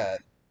 Fuck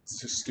that.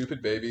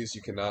 Stupid babies,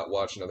 you cannot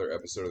watch another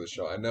episode of the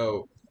show. I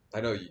know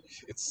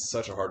it's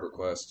such a hard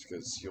request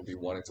because you'll be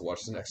wanting to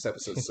watch the next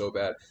episode so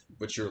bad,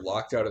 but you're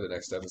locked out of the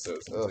next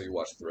episodes until you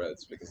watch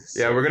Threads because it's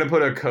Yeah, so- we're gonna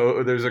put a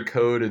code. There's a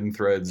code in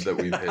Threads that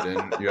we've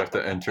hidden. You have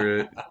to enter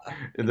it.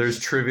 And there's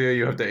trivia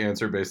you have to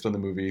answer based on the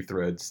movie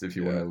Threads if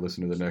you want Yeah. to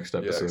listen to the next Yeah,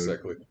 episode.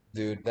 exactly.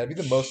 Dude, that'd be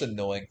the most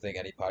annoying thing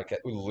any podcast.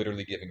 We're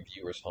literally giving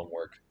viewers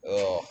homework.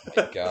 Oh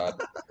my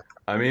god.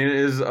 I mean,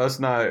 is us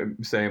not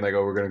saying like,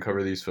 oh, we're gonna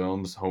cover these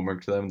films,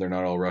 homework to them? They're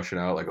not all rushing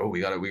out like, oh, we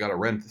gotta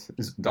rent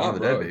Dawn of the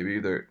bro. Dead, baby.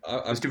 The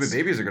I'm stupid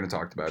babies are gonna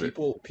talk about it.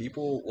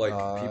 People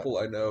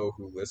I know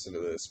who listen to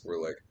this were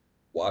like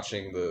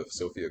watching the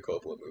Sofia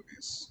Coppola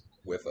movies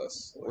with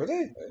us. Were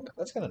they?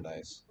 That's kind of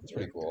nice. That's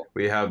pretty cool.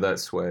 We have that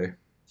sway.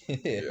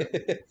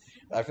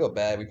 I feel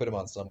bad. We put him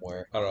on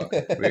somewhere. I don't know.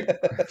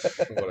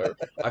 Whatever.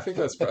 I think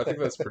that's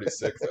pretty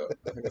sick though.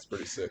 I think that's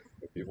pretty sick.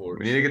 If people were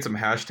We need to get some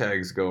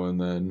hashtags going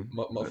then.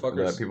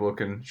 motherfuckers. That people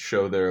can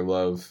show their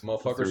love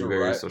Motherfuckers through are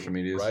various social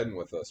medias. riding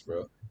with us,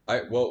 bro.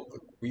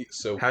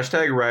 So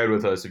Hashtag ride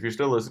with us. If you're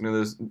still listening to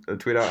this,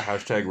 tweet out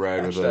hashtag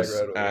ride with Hashtag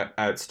us ride with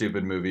at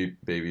stupid movie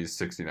babies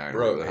 69 or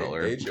bro, whatever the hell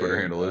our AJ, Twitter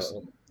handle is.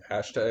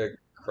 Hashtag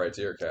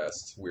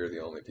CriterCast. We're the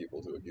only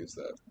people to have used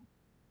that.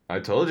 I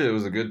told you it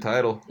was a good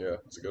title. Yeah,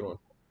 it's a good one.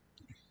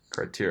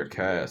 Criteria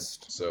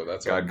Cast. So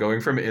that's God, going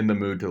from in the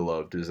mood to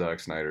love to Zack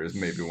Snyder is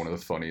maybe one of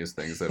the funniest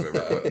things I've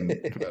ever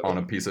put on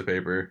a piece of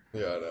paper.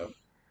 Yeah, I know.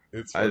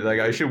 It's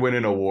I should win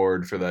an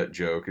award for that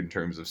joke in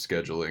terms of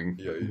scheduling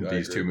Yeah, I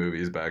these agree. two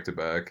movies back to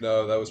back.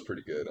 No, that was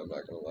pretty good. I'm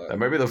not gonna lie. That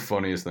might be the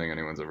funniest thing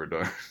anyone's ever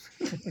done.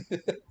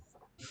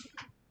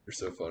 You're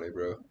so funny,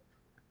 bro.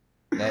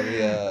 Now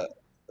the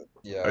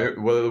yeah.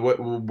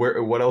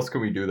 What else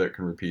can we do that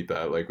can repeat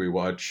that? Like we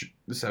watch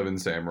Seven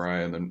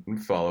Samurai and then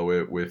follow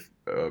it with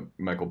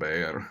Michael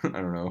Bay. I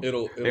don't know.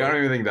 It'll I don't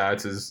even think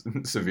that's as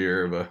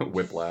severe of a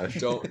whiplash.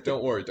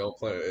 don't worry, don't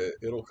plan it.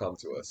 It'll come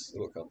to us.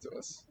 It'll come to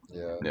us.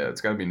 Yeah. Yeah,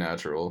 it's got to be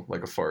natural,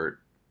 like a fart.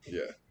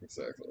 Yeah,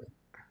 exactly.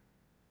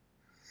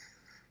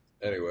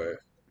 Anyway,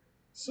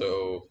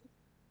 so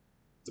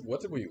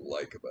what did we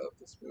like about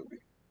this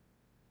movie?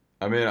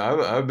 I mean,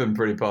 I've been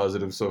pretty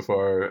positive so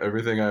far.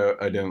 Everything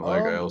I didn't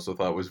like, I Um, also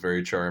thought was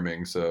very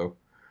charming. So,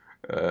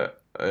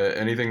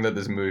 anything that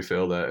this movie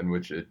failed at, in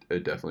which it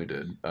definitely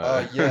did.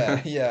 Like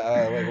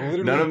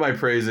literally. None of my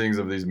praisings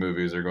of these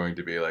movies are going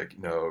to be like,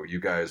 no, you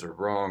guys are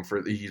wrong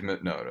for these. No,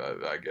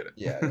 I get it.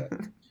 Yeah. Yeah.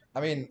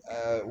 I mean,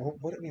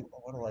 what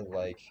do I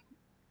like?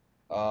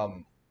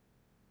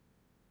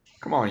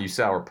 Come on, you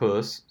sour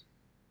puss.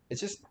 It's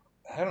just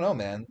I don't know,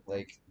 man.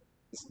 Like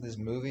this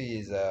movie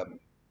is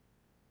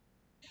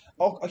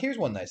Oh, here's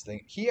one nice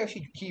thing. He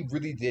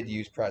really did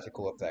use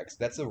practical effects.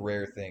 That's a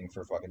rare thing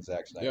for fucking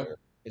Zack Snyder.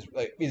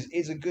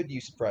 Is a good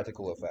use of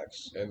practical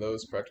effects. And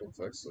those practical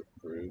effects look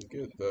pretty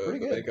good. The Pretty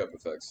good. makeup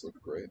effects look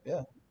great.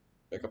 Yeah.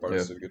 Makeup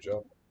artists did a good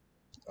job.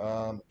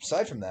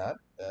 Aside from that,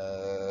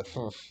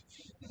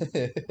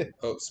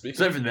 Oh, speaking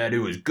Except for that, it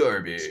was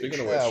garbage. speaking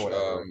of Yeah, which,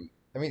 whatever.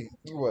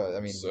 I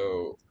mean,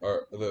 so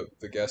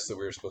the guest that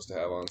we were supposed to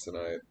have on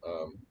tonight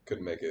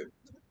couldn't make it.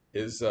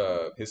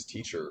 His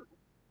teacher,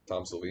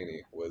 Tom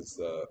Salvini, was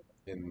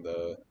in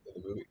the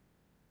movie.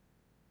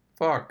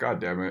 Fuck, god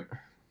damn it.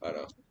 I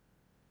know.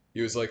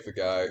 He was like the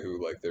guy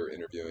who like they were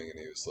interviewing, and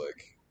he was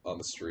like on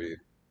the street,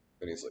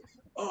 and he's like,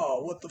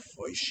 "Oh, what the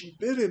fuck? She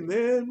bit him,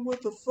 man.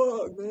 What the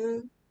fuck,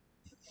 man?"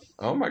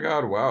 Oh my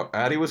god, wow.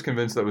 Addie was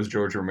convinced that was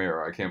George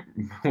Romero. I can't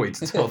wait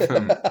to tell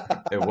them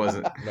it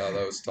wasn't. No,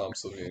 that was Tom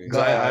Salvini. 'Cause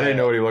I didn't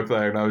know what he looked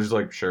like, and I was just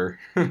like, sure,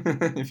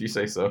 if you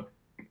say so.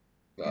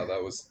 No,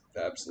 that was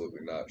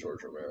absolutely not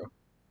George Romero.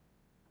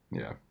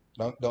 Yeah.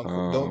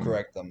 don't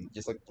correct them.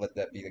 Just like let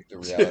that be like the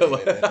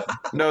reality.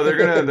 No,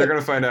 they're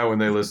gonna find out when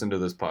they listen to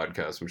this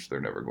podcast, which they're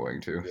never going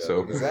to. Yeah,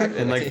 So exactly.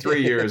 in like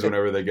 3 years,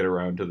 whenever they get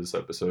around to this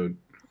episode.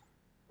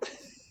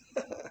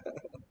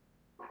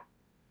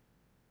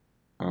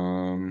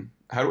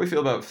 How do we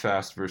feel about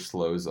fast versus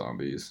slow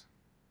zombies?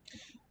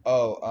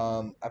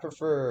 I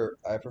prefer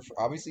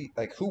obviously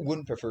like who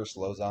wouldn't prefer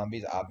slow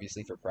zombies,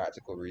 obviously for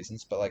practical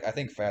reasons, but like I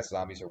think fast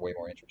zombies are way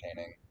more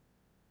entertaining.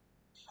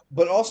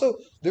 But also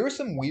there was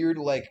some weird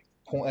like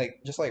point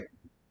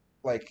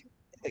like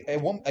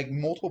at one like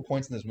multiple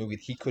points in this movie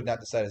he could not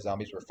decide if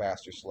zombies were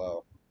fast or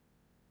slow.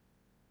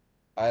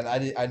 And I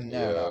don't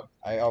know.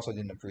 I also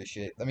didn't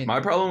appreciate. I mean, My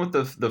problem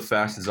with the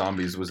fast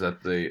zombies was that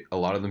a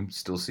lot of them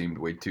still seemed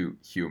way too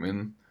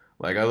human.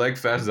 Like I like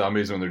fast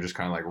zombies when they're just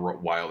kind of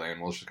like wild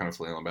animals, just kind of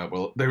flailing about.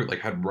 Well, they like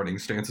had running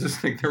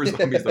stances. Like there were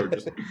zombies that were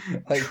just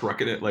Like-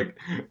 trucking it, like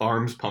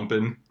arms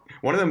pumping.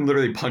 One of them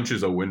literally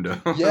punches a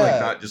window. Yeah.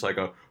 Like not just like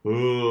a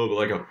oh, but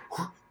like a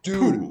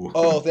Dude, Ooh.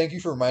 oh, thank you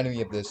for reminding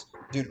me of this.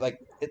 Dude, like,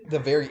 the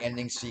very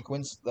ending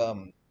sequence,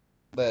 the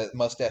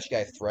mustache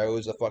guy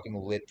throws a fucking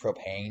lit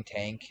propane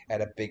tank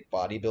at a big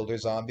bodybuilder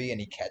zombie and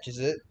he catches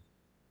it,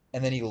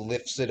 and then he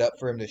lifts it up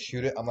for him to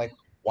shoot it. I'm like,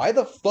 why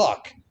the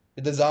fuck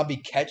did the zombie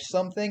catch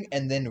something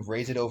and then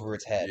raise it over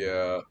its head?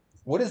 Yeah,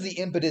 What is the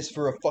impetus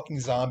for a fucking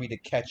zombie to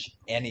catch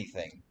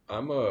anything?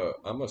 I'm a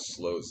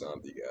slow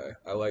zombie guy.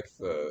 I like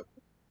the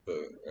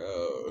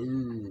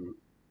ooh.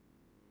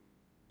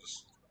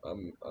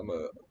 I'm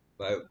a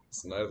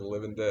it's Night of the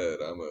Living Dead.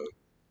 I'm a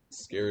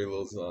scary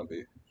little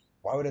zombie.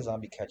 Why would a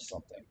zombie catch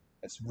something?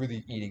 It's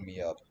really eating me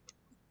up.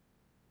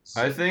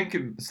 I think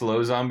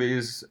slow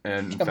zombies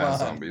and Come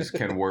fast on. zombies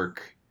can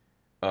work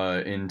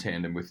in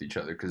tandem with each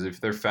other. Because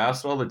if they're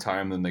fast all the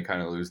time, then they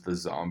kind of lose the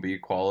zombie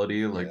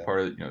quality. Like Yeah.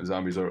 part of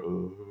zombies are.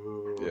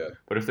 Yeah.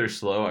 But if they're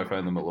slow, I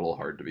find them a little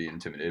hard to be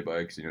intimidated by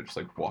because just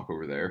like walk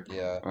over there.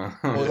 Yeah. Uh,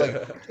 Or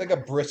like a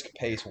brisk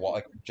pace,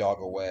 like jog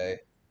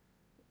away.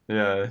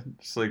 yeah,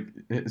 just like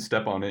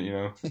step on it,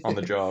 on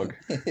the jog.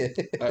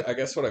 I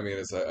guess what I mean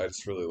is I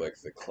just really like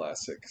the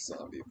classic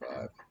zombie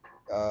vibe.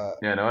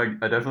 Yeah, no,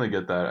 I definitely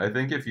get that. I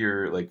think if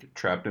you're like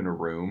trapped in a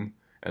room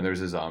and there's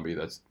a zombie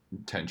that's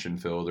tension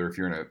filled, or if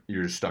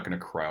you're just stuck in a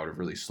crowd of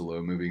really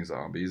slow moving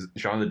zombies,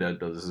 Shaun of the Dead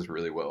does this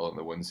really well in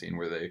the one scene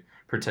where they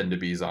pretend to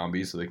be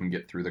zombies so they can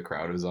get through the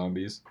crowd of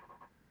zombies,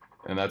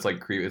 and that's like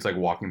creepy. It's like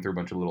walking through a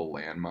bunch of little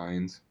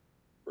landmines.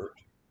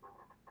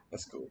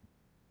 That's cool.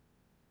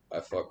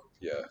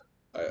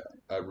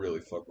 I really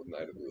fuck with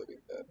Night of the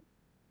Living Dead.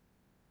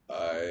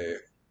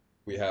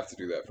 We have to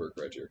do that for a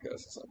Criteria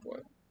cast at some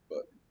point.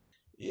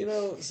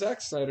 But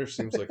Zack Snyder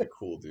seems like a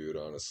cool dude,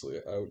 honestly.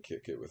 I would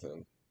kick it with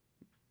him.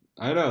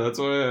 I know, that's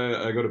why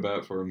I go to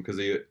bat for him, because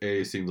he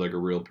A, seems like a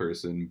real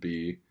person,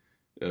 B,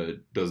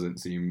 doesn't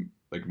seem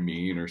like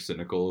mean or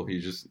cynical. He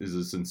just is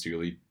a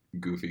sincerely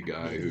goofy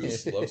guy who He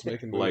just loves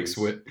making likes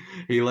movies.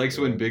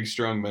 when Yeah. big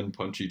strong men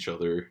punch each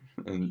other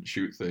and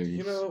shoot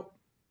things.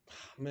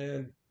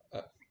 Man,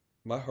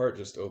 my heart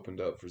just opened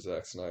up for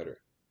Zack Snyder.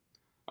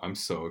 I'm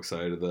so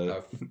excited that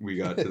I've- we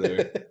got to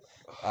there.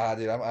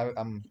 Dude,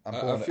 I'm I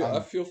pulling. feel I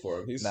feel for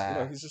him. He's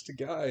Nah. he's just a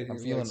guy. I'm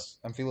He feeling likes-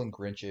 I'm feeling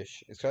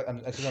Grinchish. It's 'cause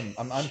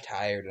I'm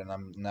tired and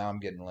I'm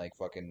getting like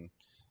fucking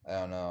I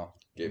don't know.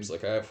 Gabe's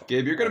like I have.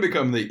 Gabe, you're gonna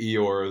become the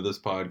Eeyore of this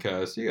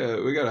podcast.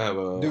 We gotta have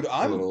a Dude,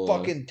 I'm little,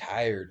 fucking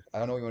tired. I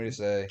don't know what you want me to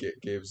say.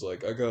 Gabe's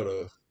like I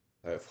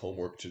have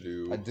homework to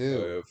do. I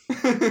do.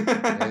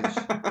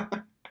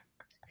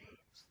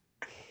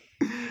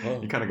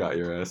 You kind of got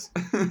your ass.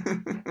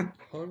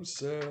 I'm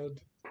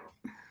sad.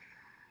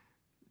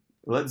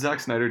 Let Zack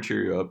Snyder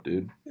cheer you up,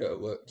 dude. Yeah,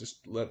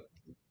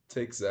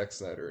 take Zack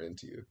Snyder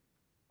into you.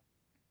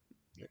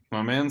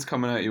 My man's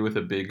coming at you with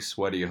a big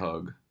sweaty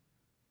hug.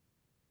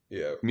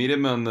 Yeah, Meet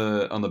him on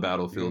the You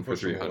battlefield gonna for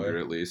push him 300 away?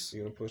 at least.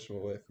 you gonna push him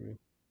away from you?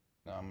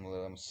 No,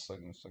 I'm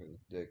sucking his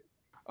dick.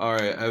 All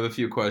right, I have a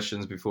few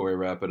questions before we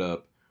wrap it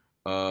up.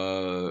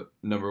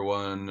 Number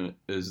one,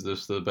 is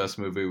this the best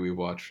movie we've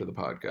watched for the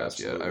podcast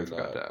yet? I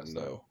forgot to ask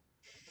No.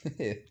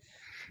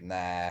 Nah.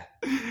 that.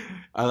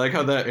 I like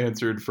how that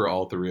answered for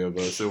all three of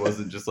us. It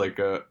wasn't just like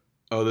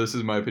oh, this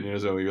is my opinion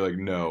as well. You're like,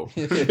 no.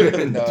 No,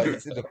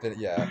 it's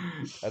yeah,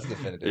 that's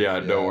definitive. Yeah,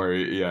 don't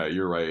worry. Yeah,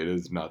 you're right. It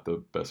is not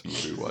the best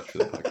movie we watched for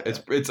the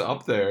podcast. It's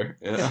up there.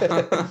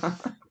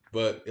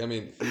 But I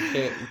mean,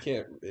 you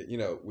can't.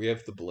 We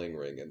have the bling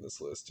ring in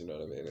this list. You know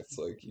what I mean? It's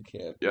like you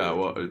can't. Yeah, really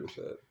well, compete with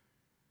that.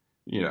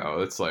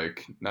 It's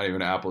like not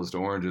even apples to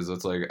oranges.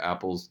 It's like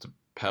apples to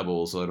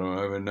pebbles. I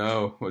don't even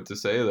know what to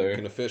say there.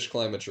 Can a fish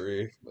climb a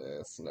tree?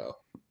 No.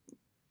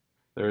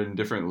 They're in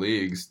different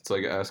leagues. It's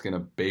like asking a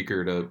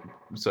baker to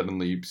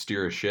suddenly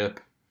steer a ship.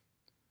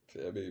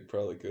 Yeah, I mean, you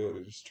probably could.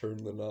 You just turn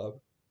the knob.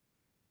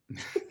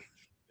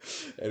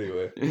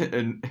 Anyway,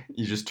 And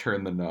you just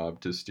turn the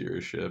knob to steer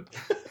a ship.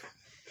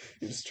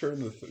 you just turn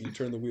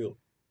the wheel.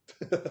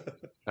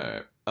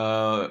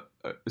 Alright.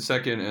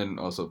 Second and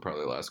also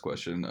probably last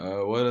question.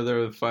 What are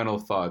the final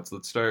thoughts?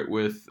 Let's start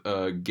with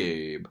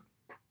Gabe.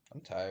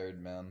 I'm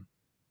tired, man.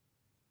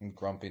 I'm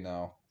grumpy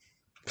now.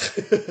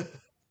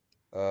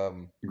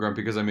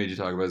 Grumpy because I made you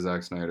talk about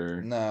Zack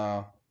Snyder.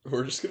 No.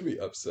 We're just gonna be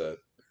upset.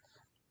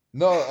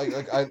 No, I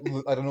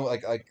don't know.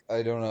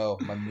 I don't know.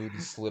 My mood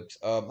slipped.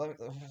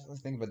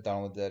 Let's think about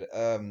Dawn of the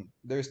Dead.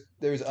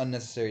 There's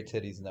unnecessary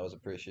titties, and that was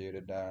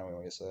appreciated. I don't know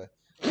what to say.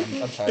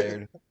 I'm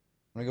tired.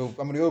 I'm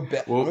gonna go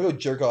bed. Well- I'm gonna go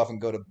jerk off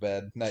and go to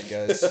bed. Night,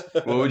 guys.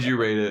 What would you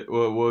rate it?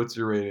 What's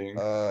your rating?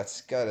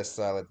 It's got a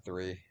solid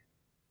 3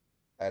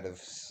 out of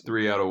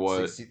 3 out of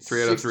what?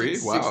 3 out of 3?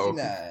 Wow.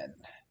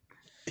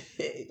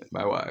 69.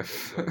 My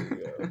wife. There you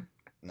go.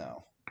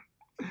 No.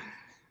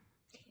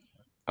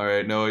 All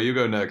right, Noah, you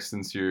go next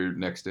since you're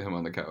next to him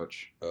on the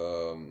couch.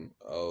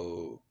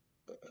 I'll.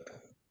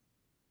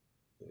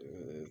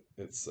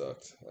 It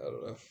sucked. I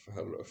don't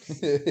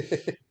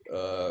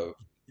know.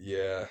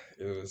 Yeah,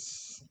 it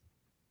was.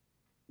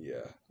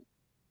 Yeah,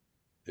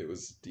 it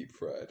was deep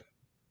fried.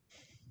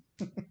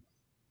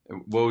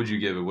 What would you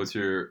give it? What's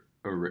your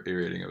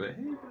rating of it?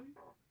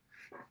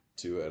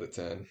 2 out of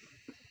 10.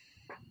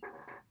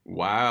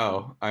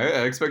 Wow, I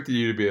expected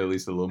you to be at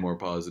least a little more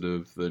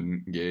positive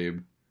than Gabe,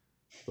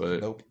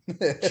 but Nope.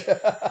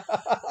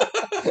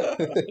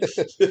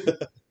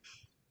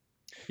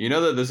 you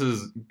know that this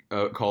is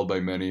called by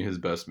many his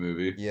best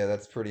movie. Yeah,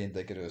 that's pretty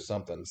indicative of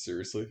something.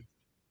 Seriously?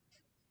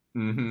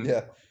 Mm-hmm.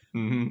 Yeah,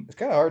 Mm-hmm. it's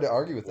kind of hard to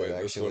argue with Wait,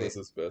 that, this one actually. is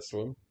his best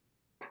one?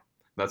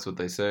 That's what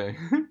they say.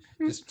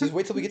 Just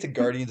wait till we get to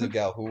Guardians of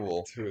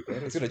Galhool. Dude,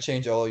 that It's is. gonna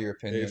change all your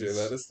opinions. AJ,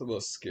 that is the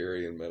most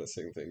scary and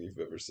menacing thing you've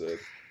ever said.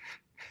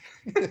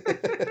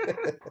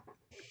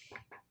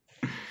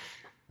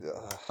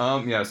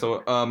 Yeah,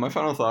 so my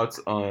final thoughts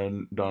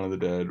on Dawn of the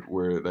Dead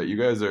were that you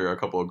guys are a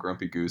couple of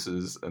grumpy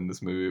gooses, and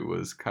this movie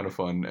was kind of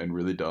fun and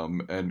really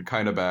dumb and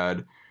kind of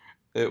bad.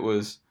 It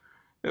was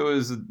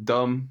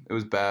dumb, it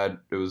was bad,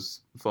 it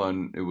was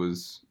fun, it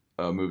was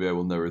a movie I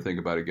will never think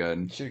about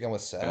again. Should have gone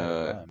with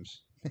sad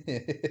rhymes.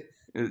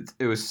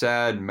 It was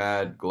sad,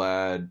 mad,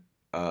 glad,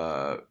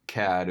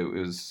 cad. It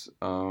was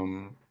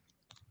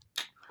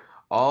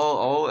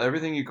all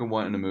everything you could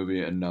want in a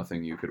movie and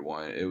nothing you could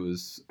want. It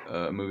was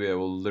a movie I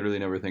will literally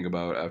never think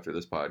about after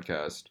this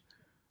podcast.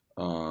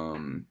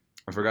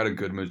 I forgot a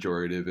good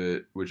majority of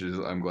it, which is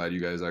I'm glad you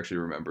guys actually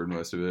remembered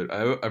most of it.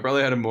 I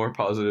probably had a more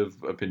positive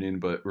opinion,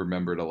 but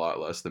remembered a lot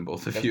less than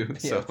both of you. Yeah,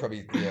 So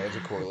probably. Yeah, those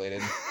are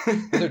correlated.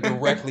 Those are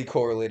directly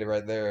correlated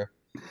right there.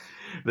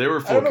 they were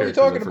I full don't know what you're characters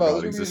talking I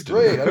about. forgot This movie was existed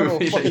great. in the I don't know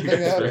what movie fucking that you thing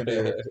guys happened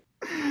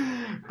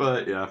read.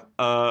 But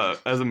yeah,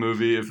 as a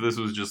movie, if this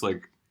was just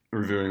like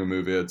reviewing a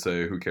movie, I'd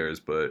say who cares.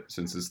 But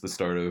since it's the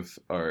start of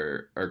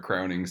our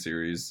crowning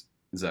series,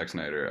 Zack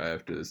Snyder, I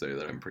have to say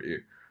that I'm pretty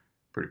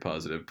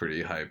positive,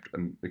 pretty hyped.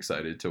 I'm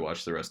excited to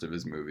watch the rest of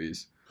his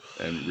movies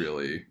and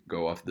really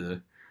go off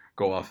the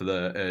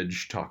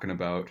edge talking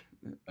about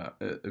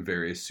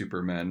various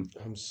Supermen.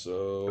 I'm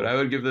so. But I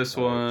would give this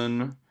hyped.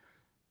 one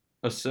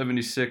a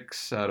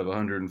 76 out of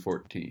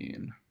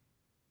 114.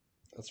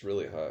 That's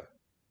really high.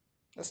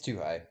 That's too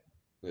high.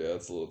 Yeah,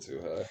 that's a little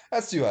too high.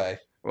 That's too high.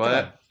 Come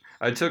Well, on.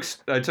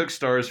 I took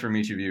stars from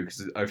each of you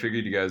because I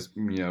figured you guys,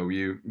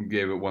 you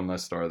gave it one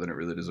less star than it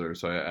really deserves,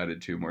 so I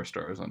added 2 more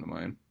stars onto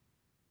mine.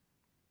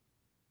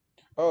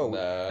 Oh, Nah,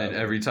 And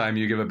every time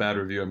you give a bad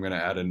review, I'm gonna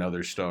add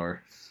another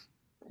star.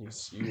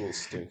 you little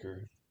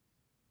stinker.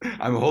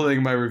 I'm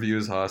holding my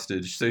reviews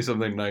hostage. Say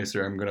something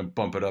nicer, I'm gonna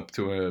bump it up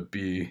to a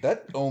B.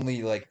 that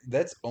only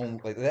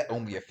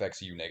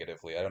affects you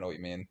negatively. I don't know what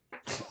you mean.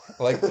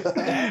 Like,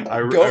 I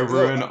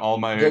ruin all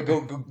my.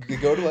 go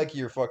to like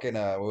your fucking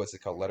what's it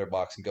called,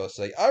 letterbox, and go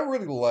say, I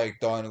really like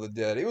Dawn of the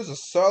Dead. It was a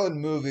solid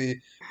movie.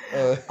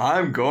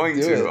 I'm going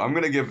do to. it. I'm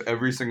gonna give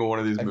every single one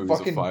of these I movies a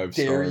fucking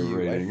 5-star dare you.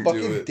 rating. I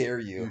fucking it. dare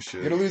you. You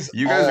should. You're gonna lose.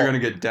 You guys all. are gonna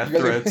get death You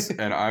guys are- threats,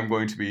 and I'm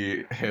going to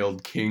be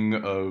hailed king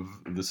of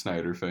the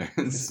Snyder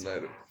fans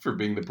Snyder. for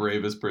being the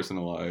bravest person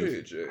alive.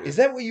 AJ. Is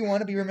that what you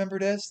want to be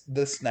remembered as?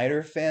 The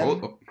Snyder fan?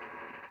 Oh,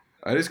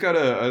 I just got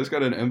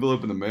an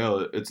envelope in the mail.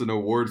 It's an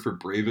award for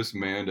bravest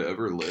man to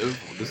ever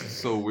live. This is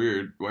so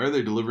weird. Why are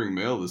they delivering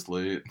mail this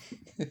late?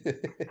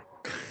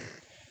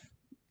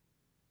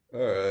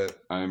 Alright.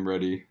 I'm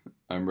ready.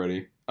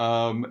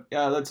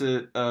 Yeah, that's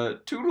it.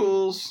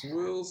 Toodles.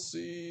 We'll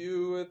see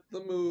you at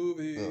the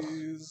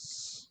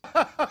movies.